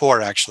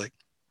G4, actually.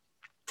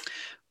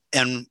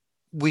 And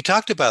we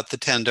talked about the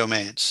 10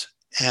 domains,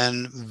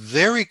 and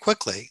very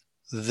quickly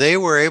they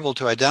were able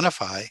to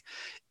identify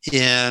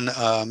in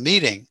a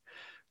meeting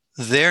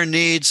their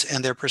needs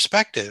and their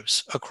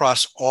perspectives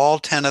across all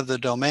 10 of the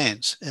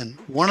domains. And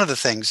one of the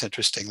things,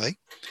 interestingly,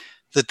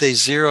 that they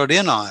zeroed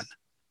in on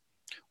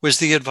was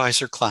the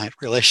advisor-client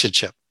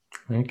relationship,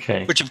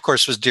 Okay. which of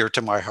course was dear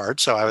to my heart.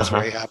 So I was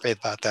very happy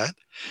about that.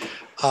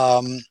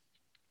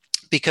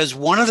 Because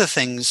one of the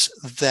things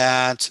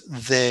that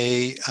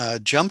they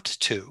jumped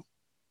to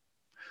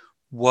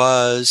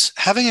was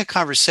having a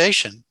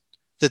conversation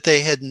that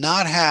they had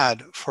not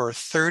had for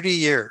 30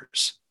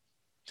 years,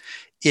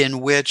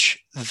 in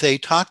which they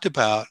talked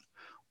about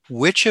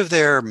which of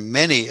their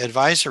many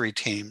advisory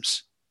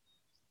teams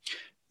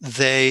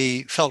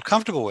they felt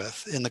comfortable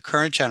with in the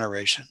current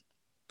generation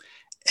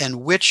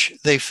and which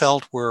they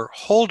felt were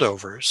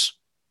holdovers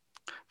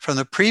from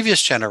the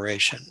previous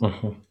generation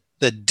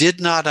that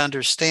did not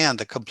understand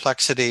the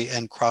complexity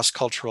and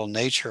cross-cultural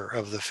nature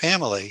of the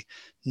family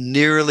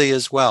nearly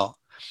as well.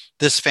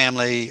 This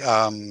family,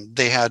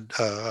 they had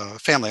a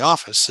family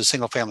office, a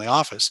single family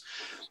office,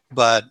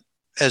 but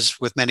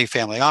as with many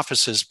family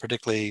offices,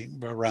 particularly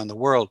around the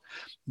world,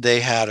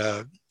 they had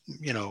a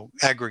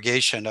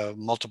aggregation of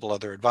multiple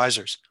other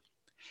advisors.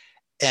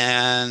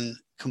 And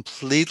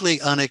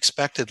completely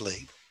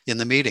unexpectedly in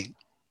the meeting,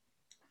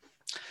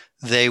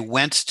 they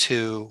went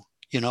to,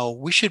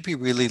 we should be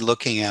really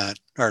looking at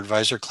our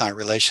advisor-client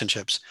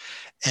relationships.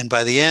 And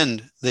by the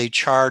end, they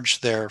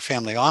charged their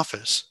family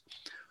office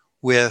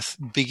with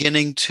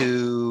beginning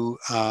to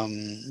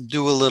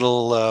do a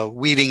little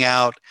weeding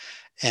out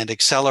and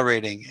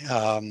accelerating.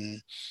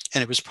 And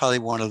it was probably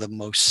one of the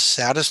most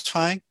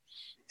satisfying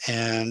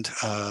and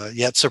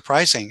yet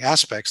surprising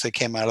aspects that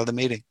came out of the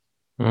meeting.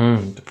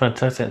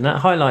 Fantastic. And that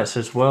highlights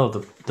as well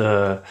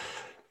the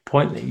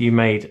point that you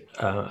made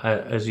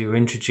as you were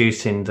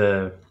introducing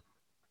the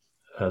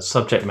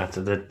subject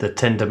matter, the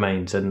 10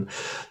 domains. And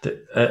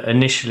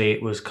initially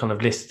it was kind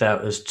of listed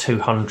out as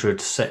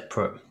 200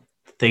 separate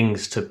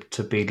things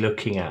to be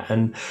looking at.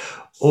 And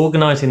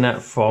organizing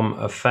that from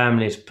a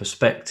family's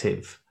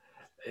perspective,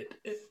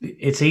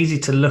 it's easy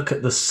to look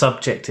at the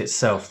subject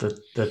itself,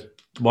 the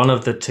one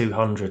of the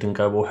 200, and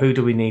go, well, who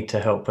do we need to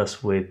help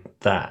us with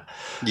that?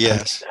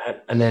 Yes.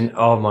 And then,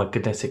 oh my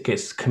goodness, it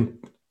gets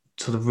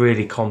sort of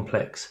really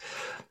complex.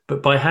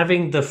 But by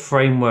having the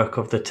framework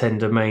of the 10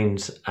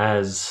 domains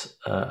as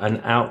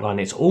an outline,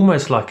 it's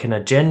almost like an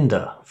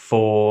agenda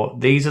for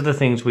these are the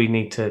things we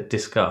need to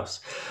discuss.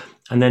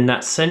 And then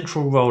that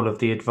central role of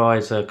the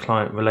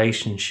advisor-client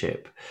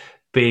relationship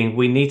being,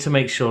 we need to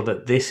make sure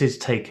that this is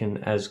taken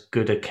as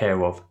good a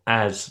care of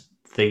as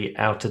the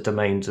outer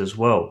domains as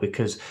well,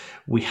 because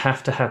we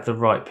have to have the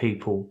right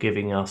people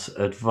giving us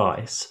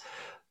advice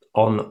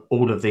on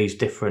all of these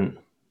different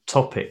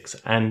topics.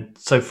 And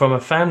so from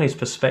a family's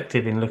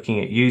perspective, in looking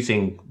at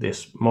using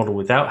this model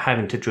without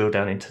having to drill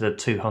down into the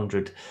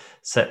 200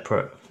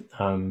 separate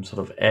sort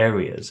of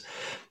areas,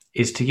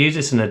 is to use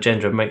this as an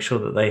agenda and make sure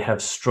that they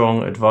have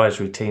strong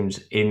advisory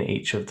teams in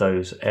each of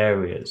those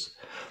areas.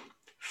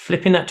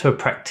 Flipping that to a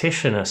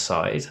practitioner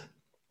side,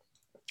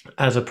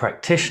 as a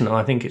practitioner,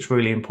 I think it's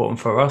really important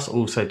for us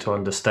also to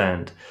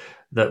understand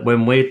that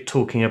when we're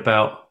talking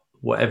about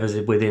whatever's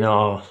within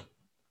our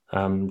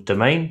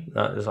domain,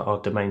 as our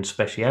domain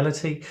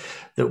speciality,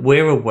 that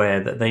we're aware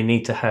that they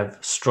need to have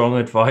strong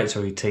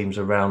advisory teams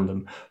around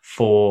them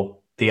for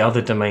the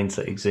other domains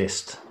that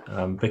exist,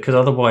 because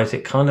otherwise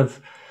it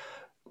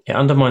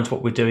undermines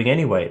what we're doing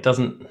anyway.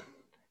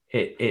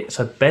 It's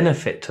a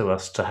benefit to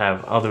us to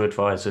have other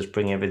advisors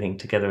bring everything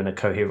together in a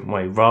coherent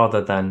way,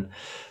 rather than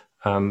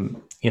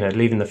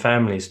leaving the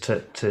families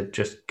to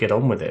just get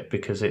on with it,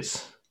 because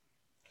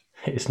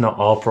it's not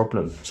our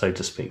problem, so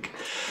to speak.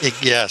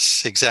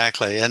 Yes,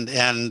 exactly.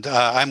 And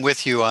I'm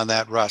with you on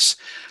that, Russ.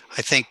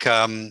 I think,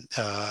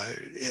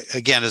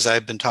 again, as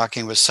I've been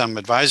talking with some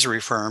advisory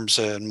firms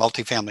and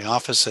multifamily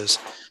offices,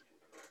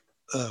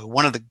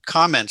 one of the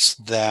comments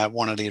that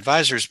one of the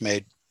advisors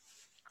made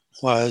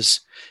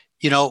was,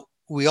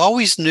 we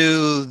always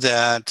knew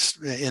that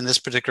in this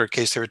particular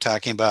case, they were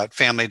talking about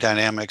family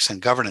dynamics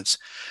and governance.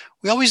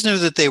 We always knew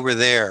that they were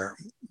there,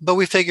 but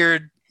we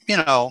figured,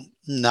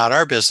 not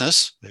our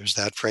business. There's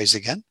that phrase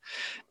again.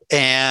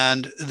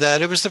 And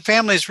that it was the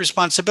family's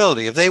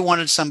responsibility. If they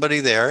wanted somebody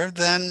there,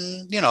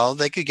 then,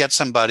 they could get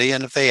somebody.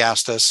 And if they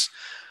asked us,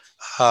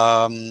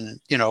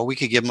 we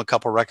could give them a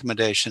couple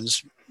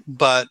recommendations.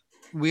 But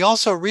we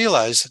also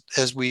realized,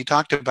 as we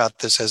talked about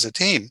this as a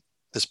team,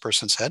 this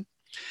person said,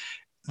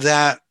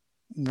 that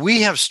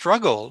we have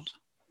struggled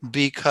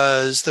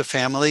because the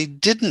family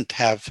didn't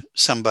have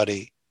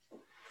somebody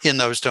in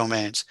those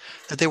domains,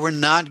 that they were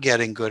not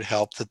getting good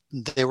help, that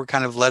they were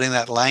kind of letting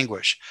that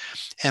languish.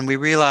 And we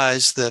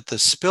realized that the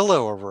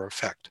spillover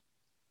effect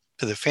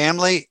to the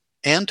family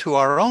and to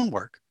our own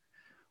work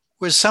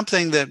was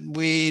something that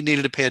we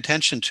needed to pay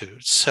attention to.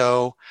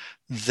 So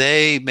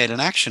they made an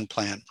action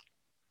plan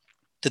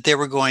that they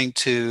were going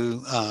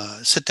to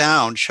sit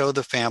down, show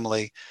the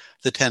family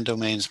the 10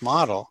 domains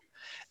model,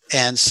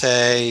 and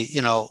say,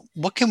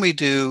 what can we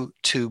do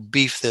to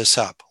beef this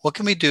up? What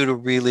can we do to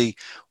really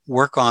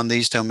work on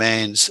these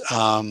domains?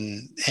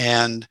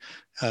 And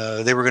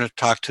they were going to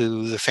talk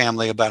to the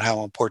family about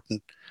how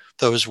important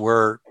those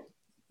were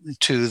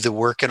to the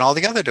work in all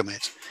the other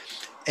domains.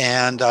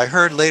 And I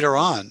heard later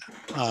on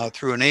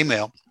through an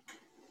email,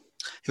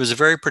 it was a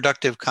very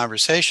productive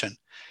conversation.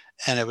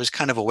 And it was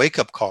kind of a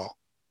wake-up call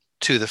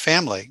to the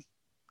family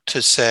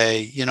to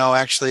say,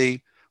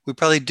 actually, we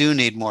probably do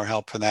need more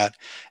help for that.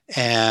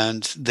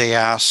 And they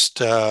asked,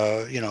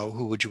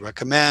 who would you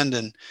recommend?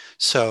 And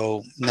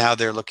so now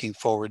they're looking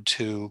forward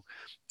to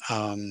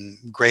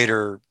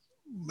greater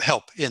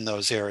help in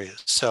those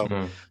areas.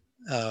 So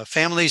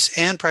families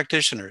and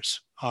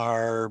practitioners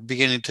are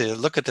beginning to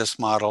look at this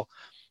model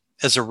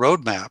as a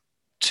roadmap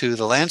to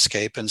the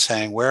landscape and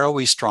saying, where are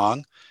we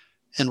strong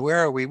and where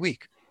are we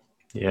weak?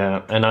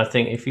 Yeah, and I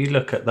think if you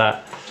look at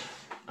that,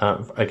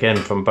 again,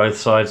 from both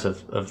sides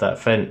of that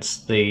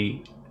fence,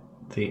 the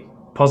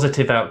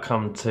positive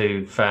outcome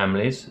to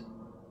families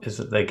is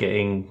that they're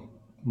getting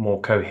more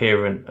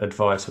coherent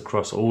advice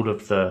across all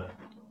of the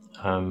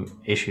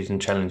issues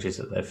and challenges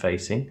that they're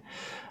facing.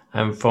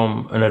 And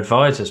from an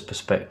advisor's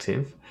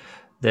perspective,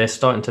 they're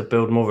starting to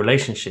build more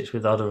relationships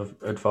with other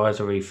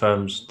advisory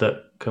firms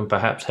that can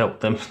perhaps help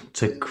them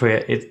to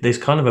create this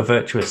kind of a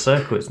virtuous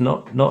circle. It's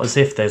not as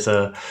if there's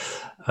a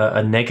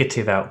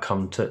negative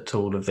outcome to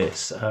all of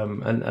this.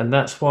 And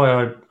that's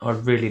why I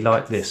really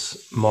like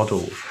this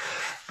model.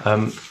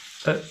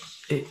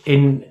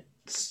 In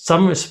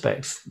some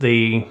respects,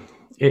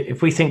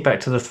 if we think back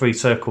to the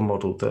three-circle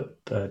model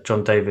that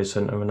John Davis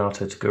and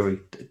Renato Taguri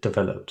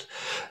developed,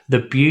 the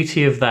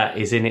beauty of that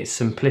is in its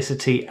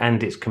simplicity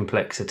and its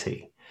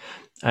complexity.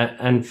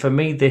 And for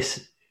me,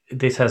 this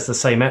has the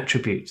same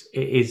attributes.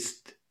 It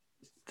is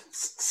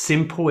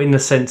simple in the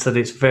sense that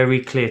it's very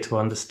clear to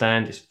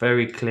understand. It's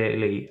very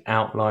clearly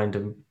outlined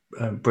and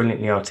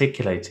brilliantly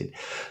articulated.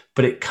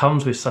 But it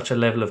comes with such a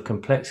level of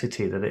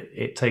complexity that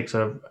it takes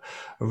a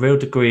real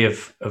degree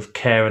of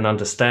care and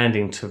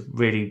understanding to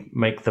really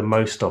make the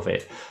most of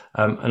it.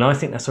 And I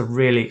think that's a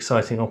really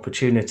exciting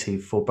opportunity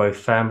for both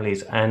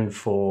families and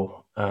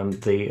for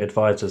the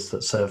advisors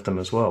that serve them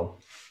as well.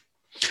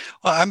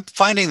 Well, I'm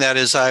finding that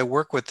as I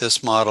work with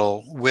this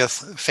model with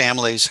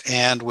families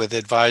and with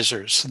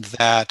advisors,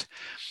 that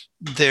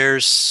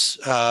there's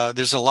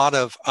a lot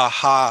of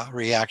aha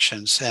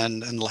reactions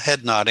and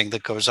head nodding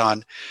that goes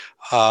on.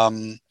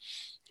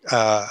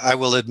 I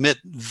will admit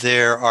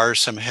there are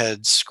some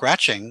head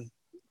scratching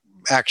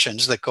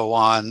actions that go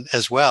on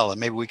as well, and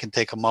maybe we can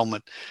take a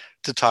moment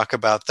to talk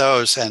about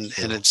those. And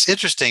it's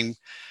interesting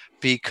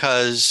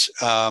because,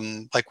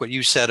 like what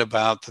you said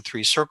about the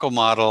three-circle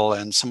model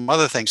and some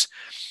other things,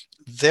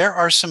 there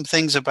are some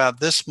things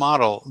about this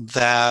model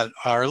that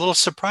are a little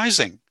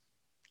surprising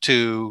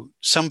to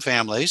some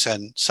families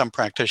and some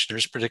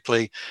practitioners,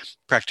 particularly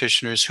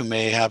practitioners who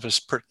may have a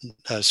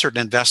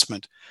certain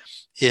investment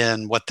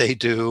in what they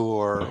do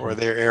or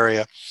their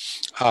area.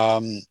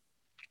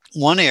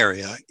 One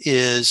area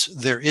is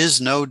there is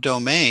no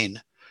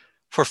domain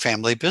for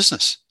family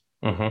business,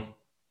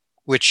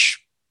 which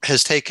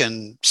has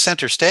taken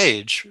center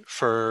stage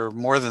for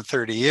more than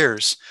 30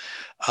 years.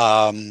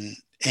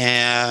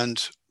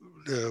 And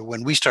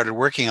when we started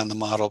working on the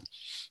model,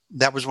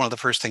 that was one of the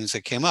first things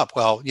that came up.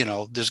 Well,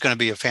 there's going to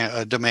be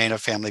a domain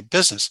of family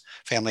business,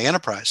 family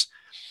enterprise.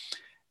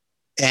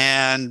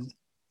 And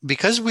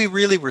because we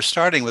really were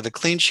starting with a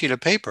clean sheet of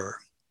paper,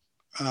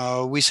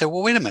 we said,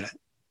 well, wait a minute,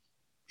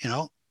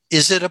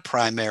 is it a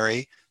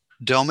primary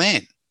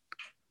domain?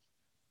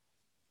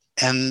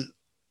 And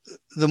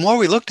the more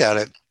we looked at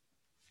it,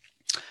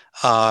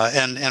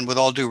 And with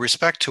all due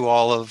respect to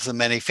all of the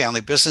many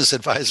family business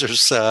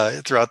advisors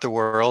throughout the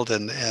world,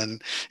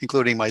 and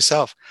including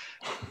myself,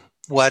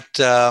 what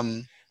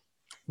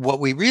what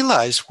we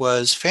realized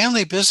was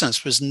family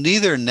business was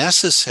neither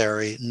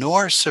necessary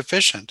nor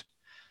sufficient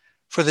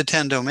for the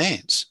 10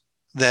 domains.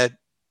 That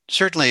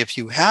certainly if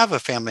you have a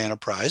family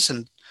enterprise,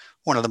 and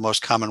one of the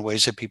most common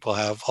ways that people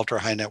have ultra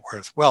high net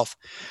worth wealth,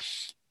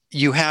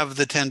 you have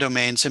the 10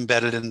 domains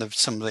embedded in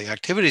some of the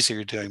activities that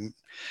you're doing.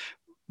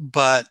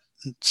 But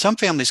some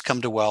families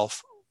come to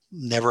wealth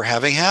never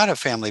having had a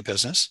family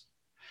business.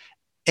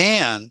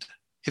 And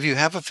if you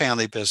have a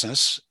family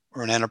business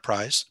or an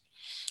enterprise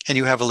and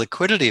you have a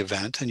liquidity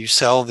event and you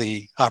sell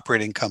the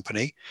operating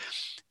company,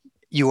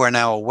 you are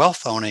now a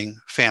wealth owning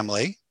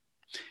family.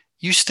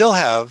 You still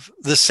have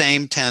the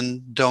same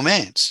 10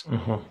 domains.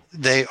 Mm-hmm.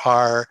 They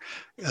are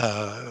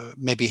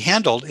maybe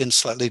handled in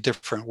slightly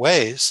different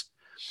ways,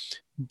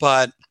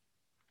 but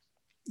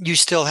you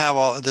still have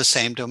all the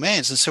same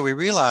domains. And so we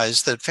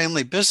realized that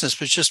family business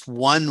was just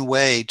one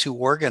way to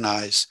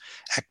organize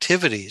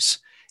activities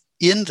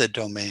in the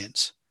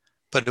domains,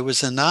 but it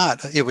was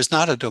not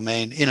a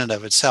domain in and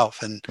of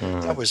itself. And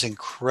that was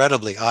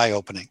incredibly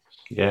eye-opening.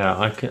 Yeah,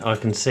 I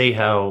can see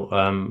how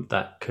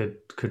that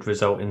could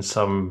result in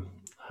some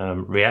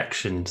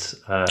reactions.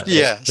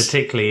 Yes.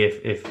 Particularly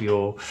if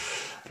your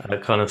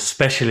kind of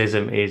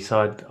specialism is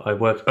I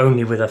work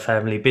only with a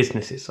family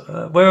business. It's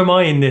where am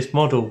I in this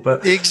model?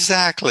 But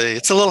exactly,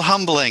 it's a little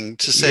humbling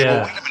to say,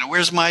 well, wait a minute,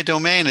 where's my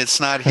domain? It's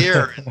not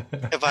here.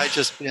 Have I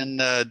just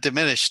been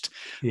diminished?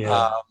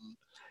 Yeah.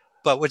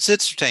 But what's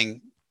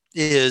interesting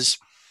is,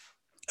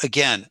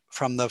 again,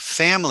 from the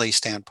family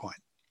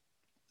standpoint,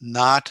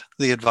 not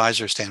the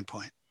advisor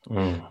standpoint.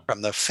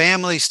 From the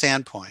family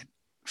standpoint,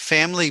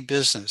 family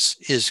business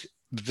is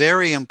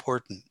very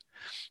important,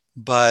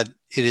 but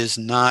it is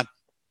not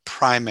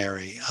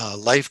primary.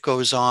 Life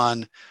goes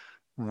on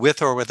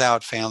with or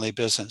without family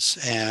business.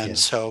 And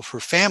so for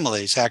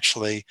families,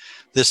 actually,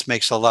 this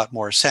makes a lot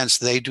more sense.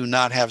 They do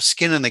not have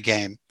skin in the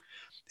game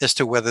as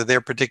to whether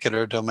their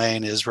particular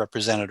domain is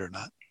represented or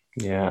not.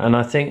 Yeah, and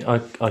I think I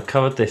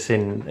covered this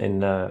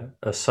in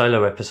a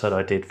solo episode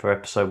I did for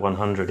episode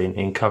 100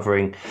 in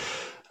covering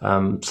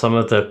some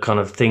of the kind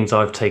of things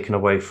I've taken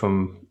away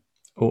from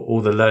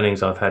all the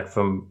learnings I've had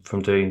from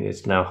doing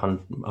this now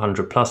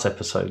 100 plus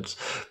episodes.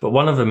 But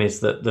one of them is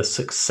that the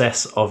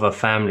success of a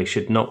family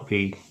should not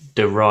be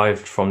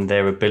derived from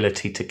their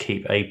ability to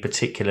keep a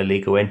particular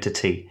legal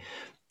entity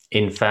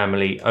in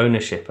family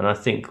ownership. And I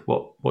think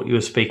what you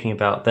were speaking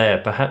about there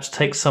perhaps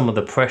takes some of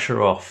the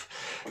pressure off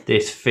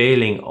this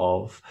feeling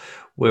of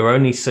we're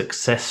only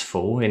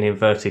successful, in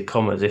inverted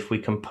commas, if we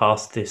can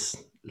pass this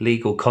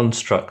legal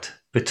construct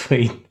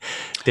between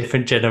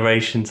different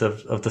generations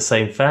of the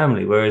same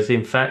family, whereas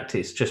in fact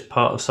it's just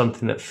part of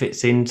something that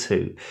fits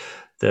into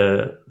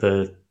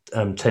the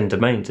 10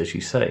 domains, as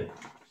you say.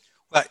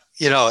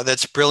 Well,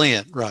 that's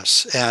brilliant,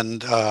 Russ.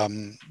 And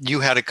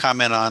you had a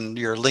comment on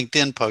your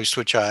LinkedIn post,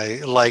 which I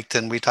liked,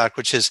 and we talked,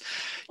 which is,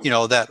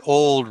 that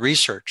old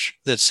research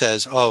that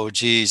says, oh,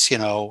 geez,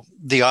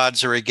 the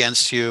odds are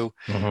against you.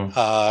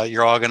 Mm-hmm.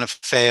 You're all going to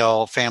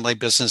fail. Family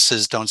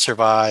businesses don't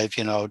survive,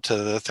 to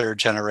the third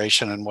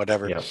generation and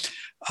whatever. Yep.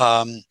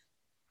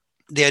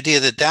 The idea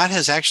that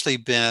has actually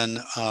been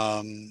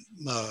a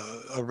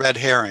red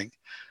herring,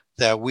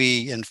 that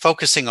in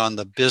focusing on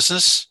the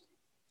business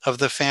of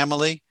the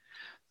family,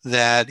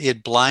 that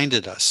it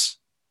blinded us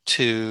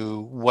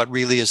to what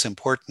really is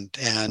important.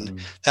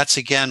 And that's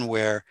again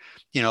where,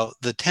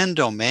 the 10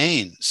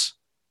 domains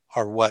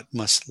are what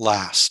must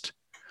last.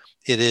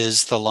 It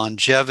is the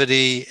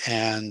longevity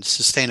and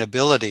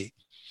sustainability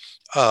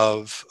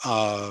of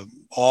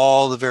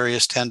all the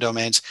various 10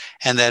 domains.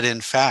 And that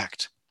in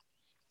fact,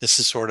 this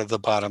is sort of the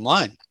bottom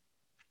line.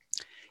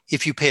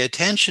 If you pay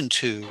attention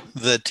to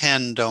the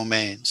 10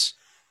 domains,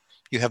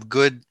 you have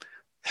good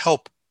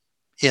help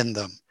in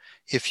them.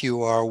 If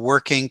you are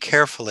working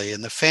carefully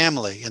in the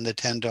family in the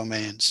 10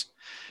 domains,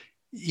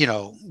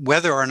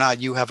 whether or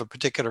not you have a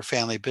particular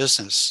family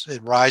business,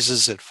 it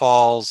rises, it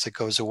falls, it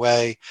goes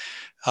away.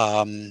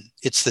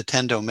 It's the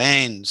 10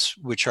 domains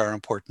which are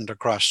important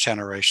across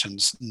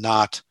generations,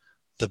 not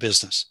the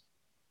business.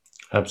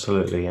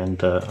 Absolutely,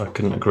 and I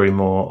couldn't agree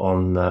more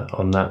on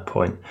that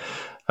point.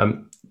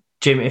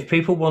 Jim, if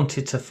people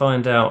wanted to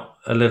find out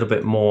a little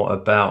bit more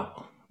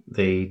about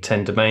the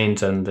 10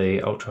 domains and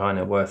the Ultra High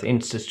Net Worth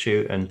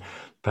Institute, and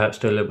perhaps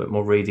do a little bit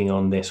more reading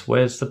on this,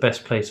 where's the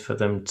best place for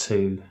them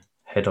to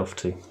head off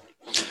to?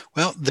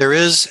 Well, there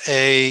is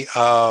a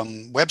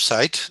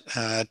website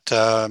at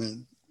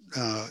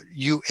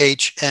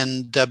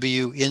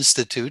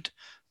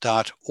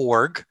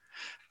uhnwinstitute.org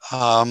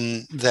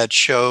that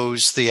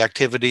shows the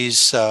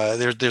activities.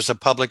 There's a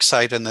public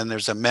site and then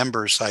there's a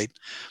member site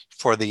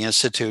for the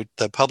Institute.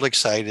 The public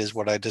site is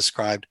what I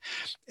described,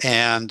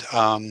 and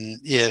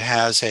it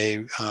has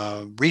a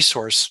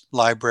resource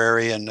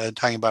library, and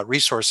talking about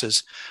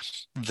resources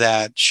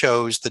that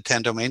shows the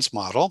 10 domains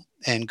model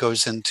and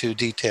goes into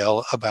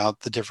detail about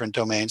the different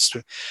domains.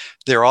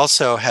 There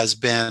also has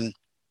been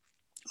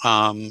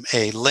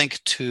a link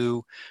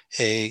to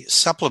a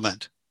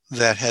supplement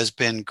that has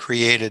been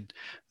created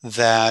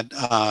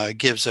that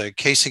gives a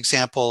case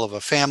example of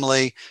a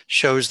family,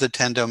 shows the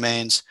 10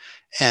 domains,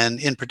 and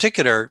in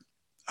particular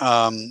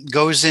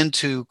goes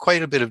into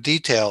quite a bit of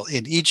detail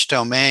in each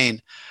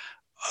domain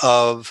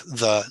of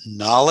the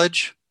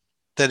knowledge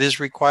that is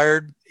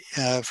required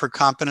for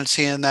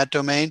competency in that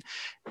domain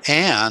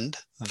and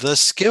the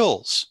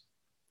skills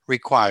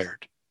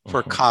required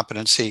for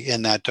competency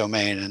in that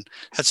domain. And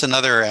that's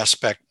another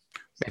aspect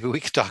maybe we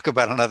could talk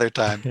about another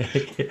time.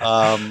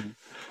 The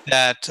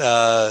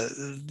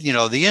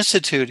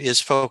Institute is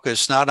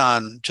focused not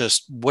on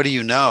just what do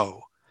you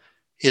know,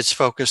 it's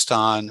focused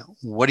on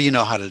what do you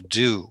know how to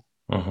do,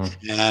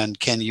 and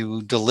can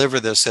you deliver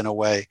this in a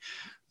way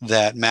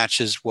that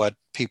matches what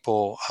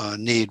people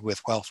need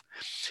with wealth.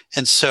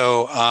 And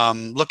so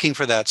looking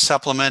for that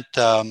supplement,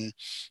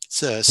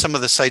 some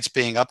of the sites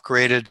being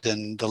upgraded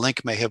and the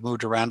link may have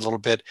moved around a little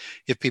bit.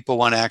 If people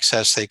want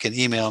access, they can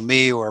email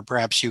me, or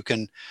perhaps you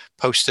can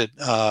post it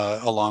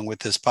along with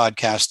this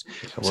podcast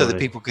so that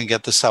people can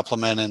get the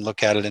supplement and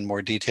look at it in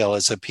more detail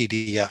as a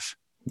PDF.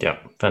 Yeah,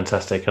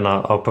 fantastic. And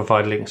I'll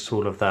provide links to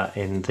all of that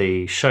in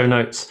the show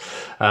notes.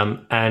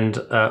 And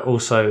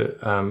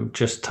also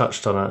just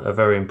touched on a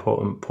very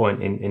important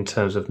point in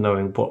terms of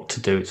knowing what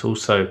to do. It's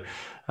also,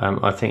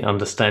 I think,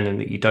 understanding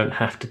that you don't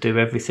have to do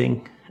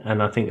everything.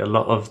 And I think a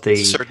lot of the...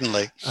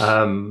 Certainly.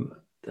 I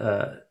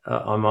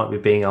might be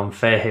being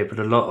unfair here, but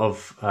a lot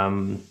of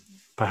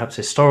perhaps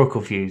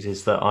historical views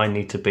is that I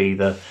need to be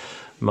the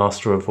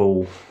master of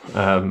all,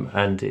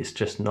 and it's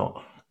just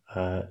not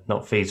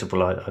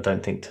feasible, I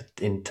don't think,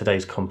 in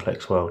today's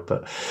complex world.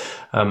 But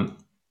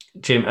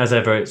Jim, as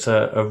ever, it's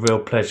a real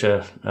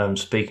pleasure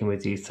speaking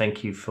with you.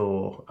 Thank you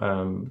for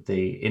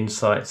the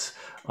insights.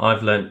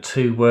 I've learnt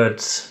 2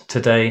 words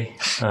today,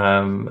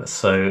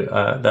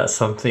 so that's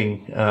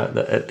something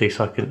that at least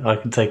I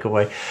can take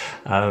away.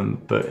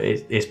 But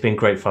it's been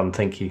great fun.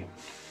 Thank you.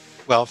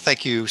 Well,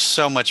 thank you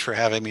so much for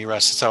having me,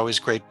 Russ. It's always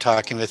great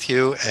talking with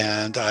you,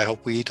 and I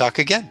hope we talk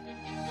again.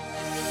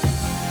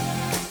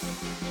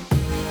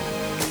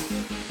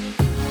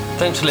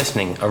 Thanks for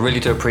listening. I really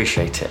do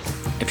appreciate it.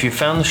 If you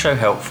found the show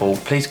helpful,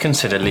 please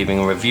consider leaving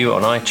a review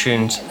on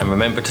iTunes and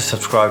remember to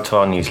subscribe to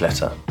our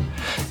newsletter.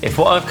 If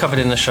what I've covered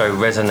in the show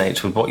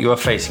resonates with what you are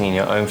facing in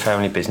your own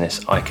family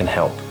business, I can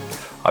help.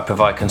 I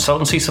provide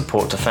consultancy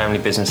support to family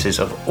businesses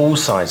of all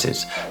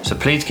sizes, so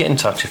please get in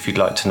touch if you'd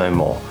like to know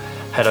more.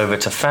 Head over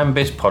to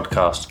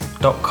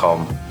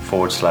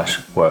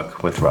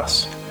fambizpodcast.com/work with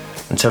Russ.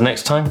 Until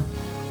next time,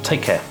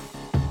 take care.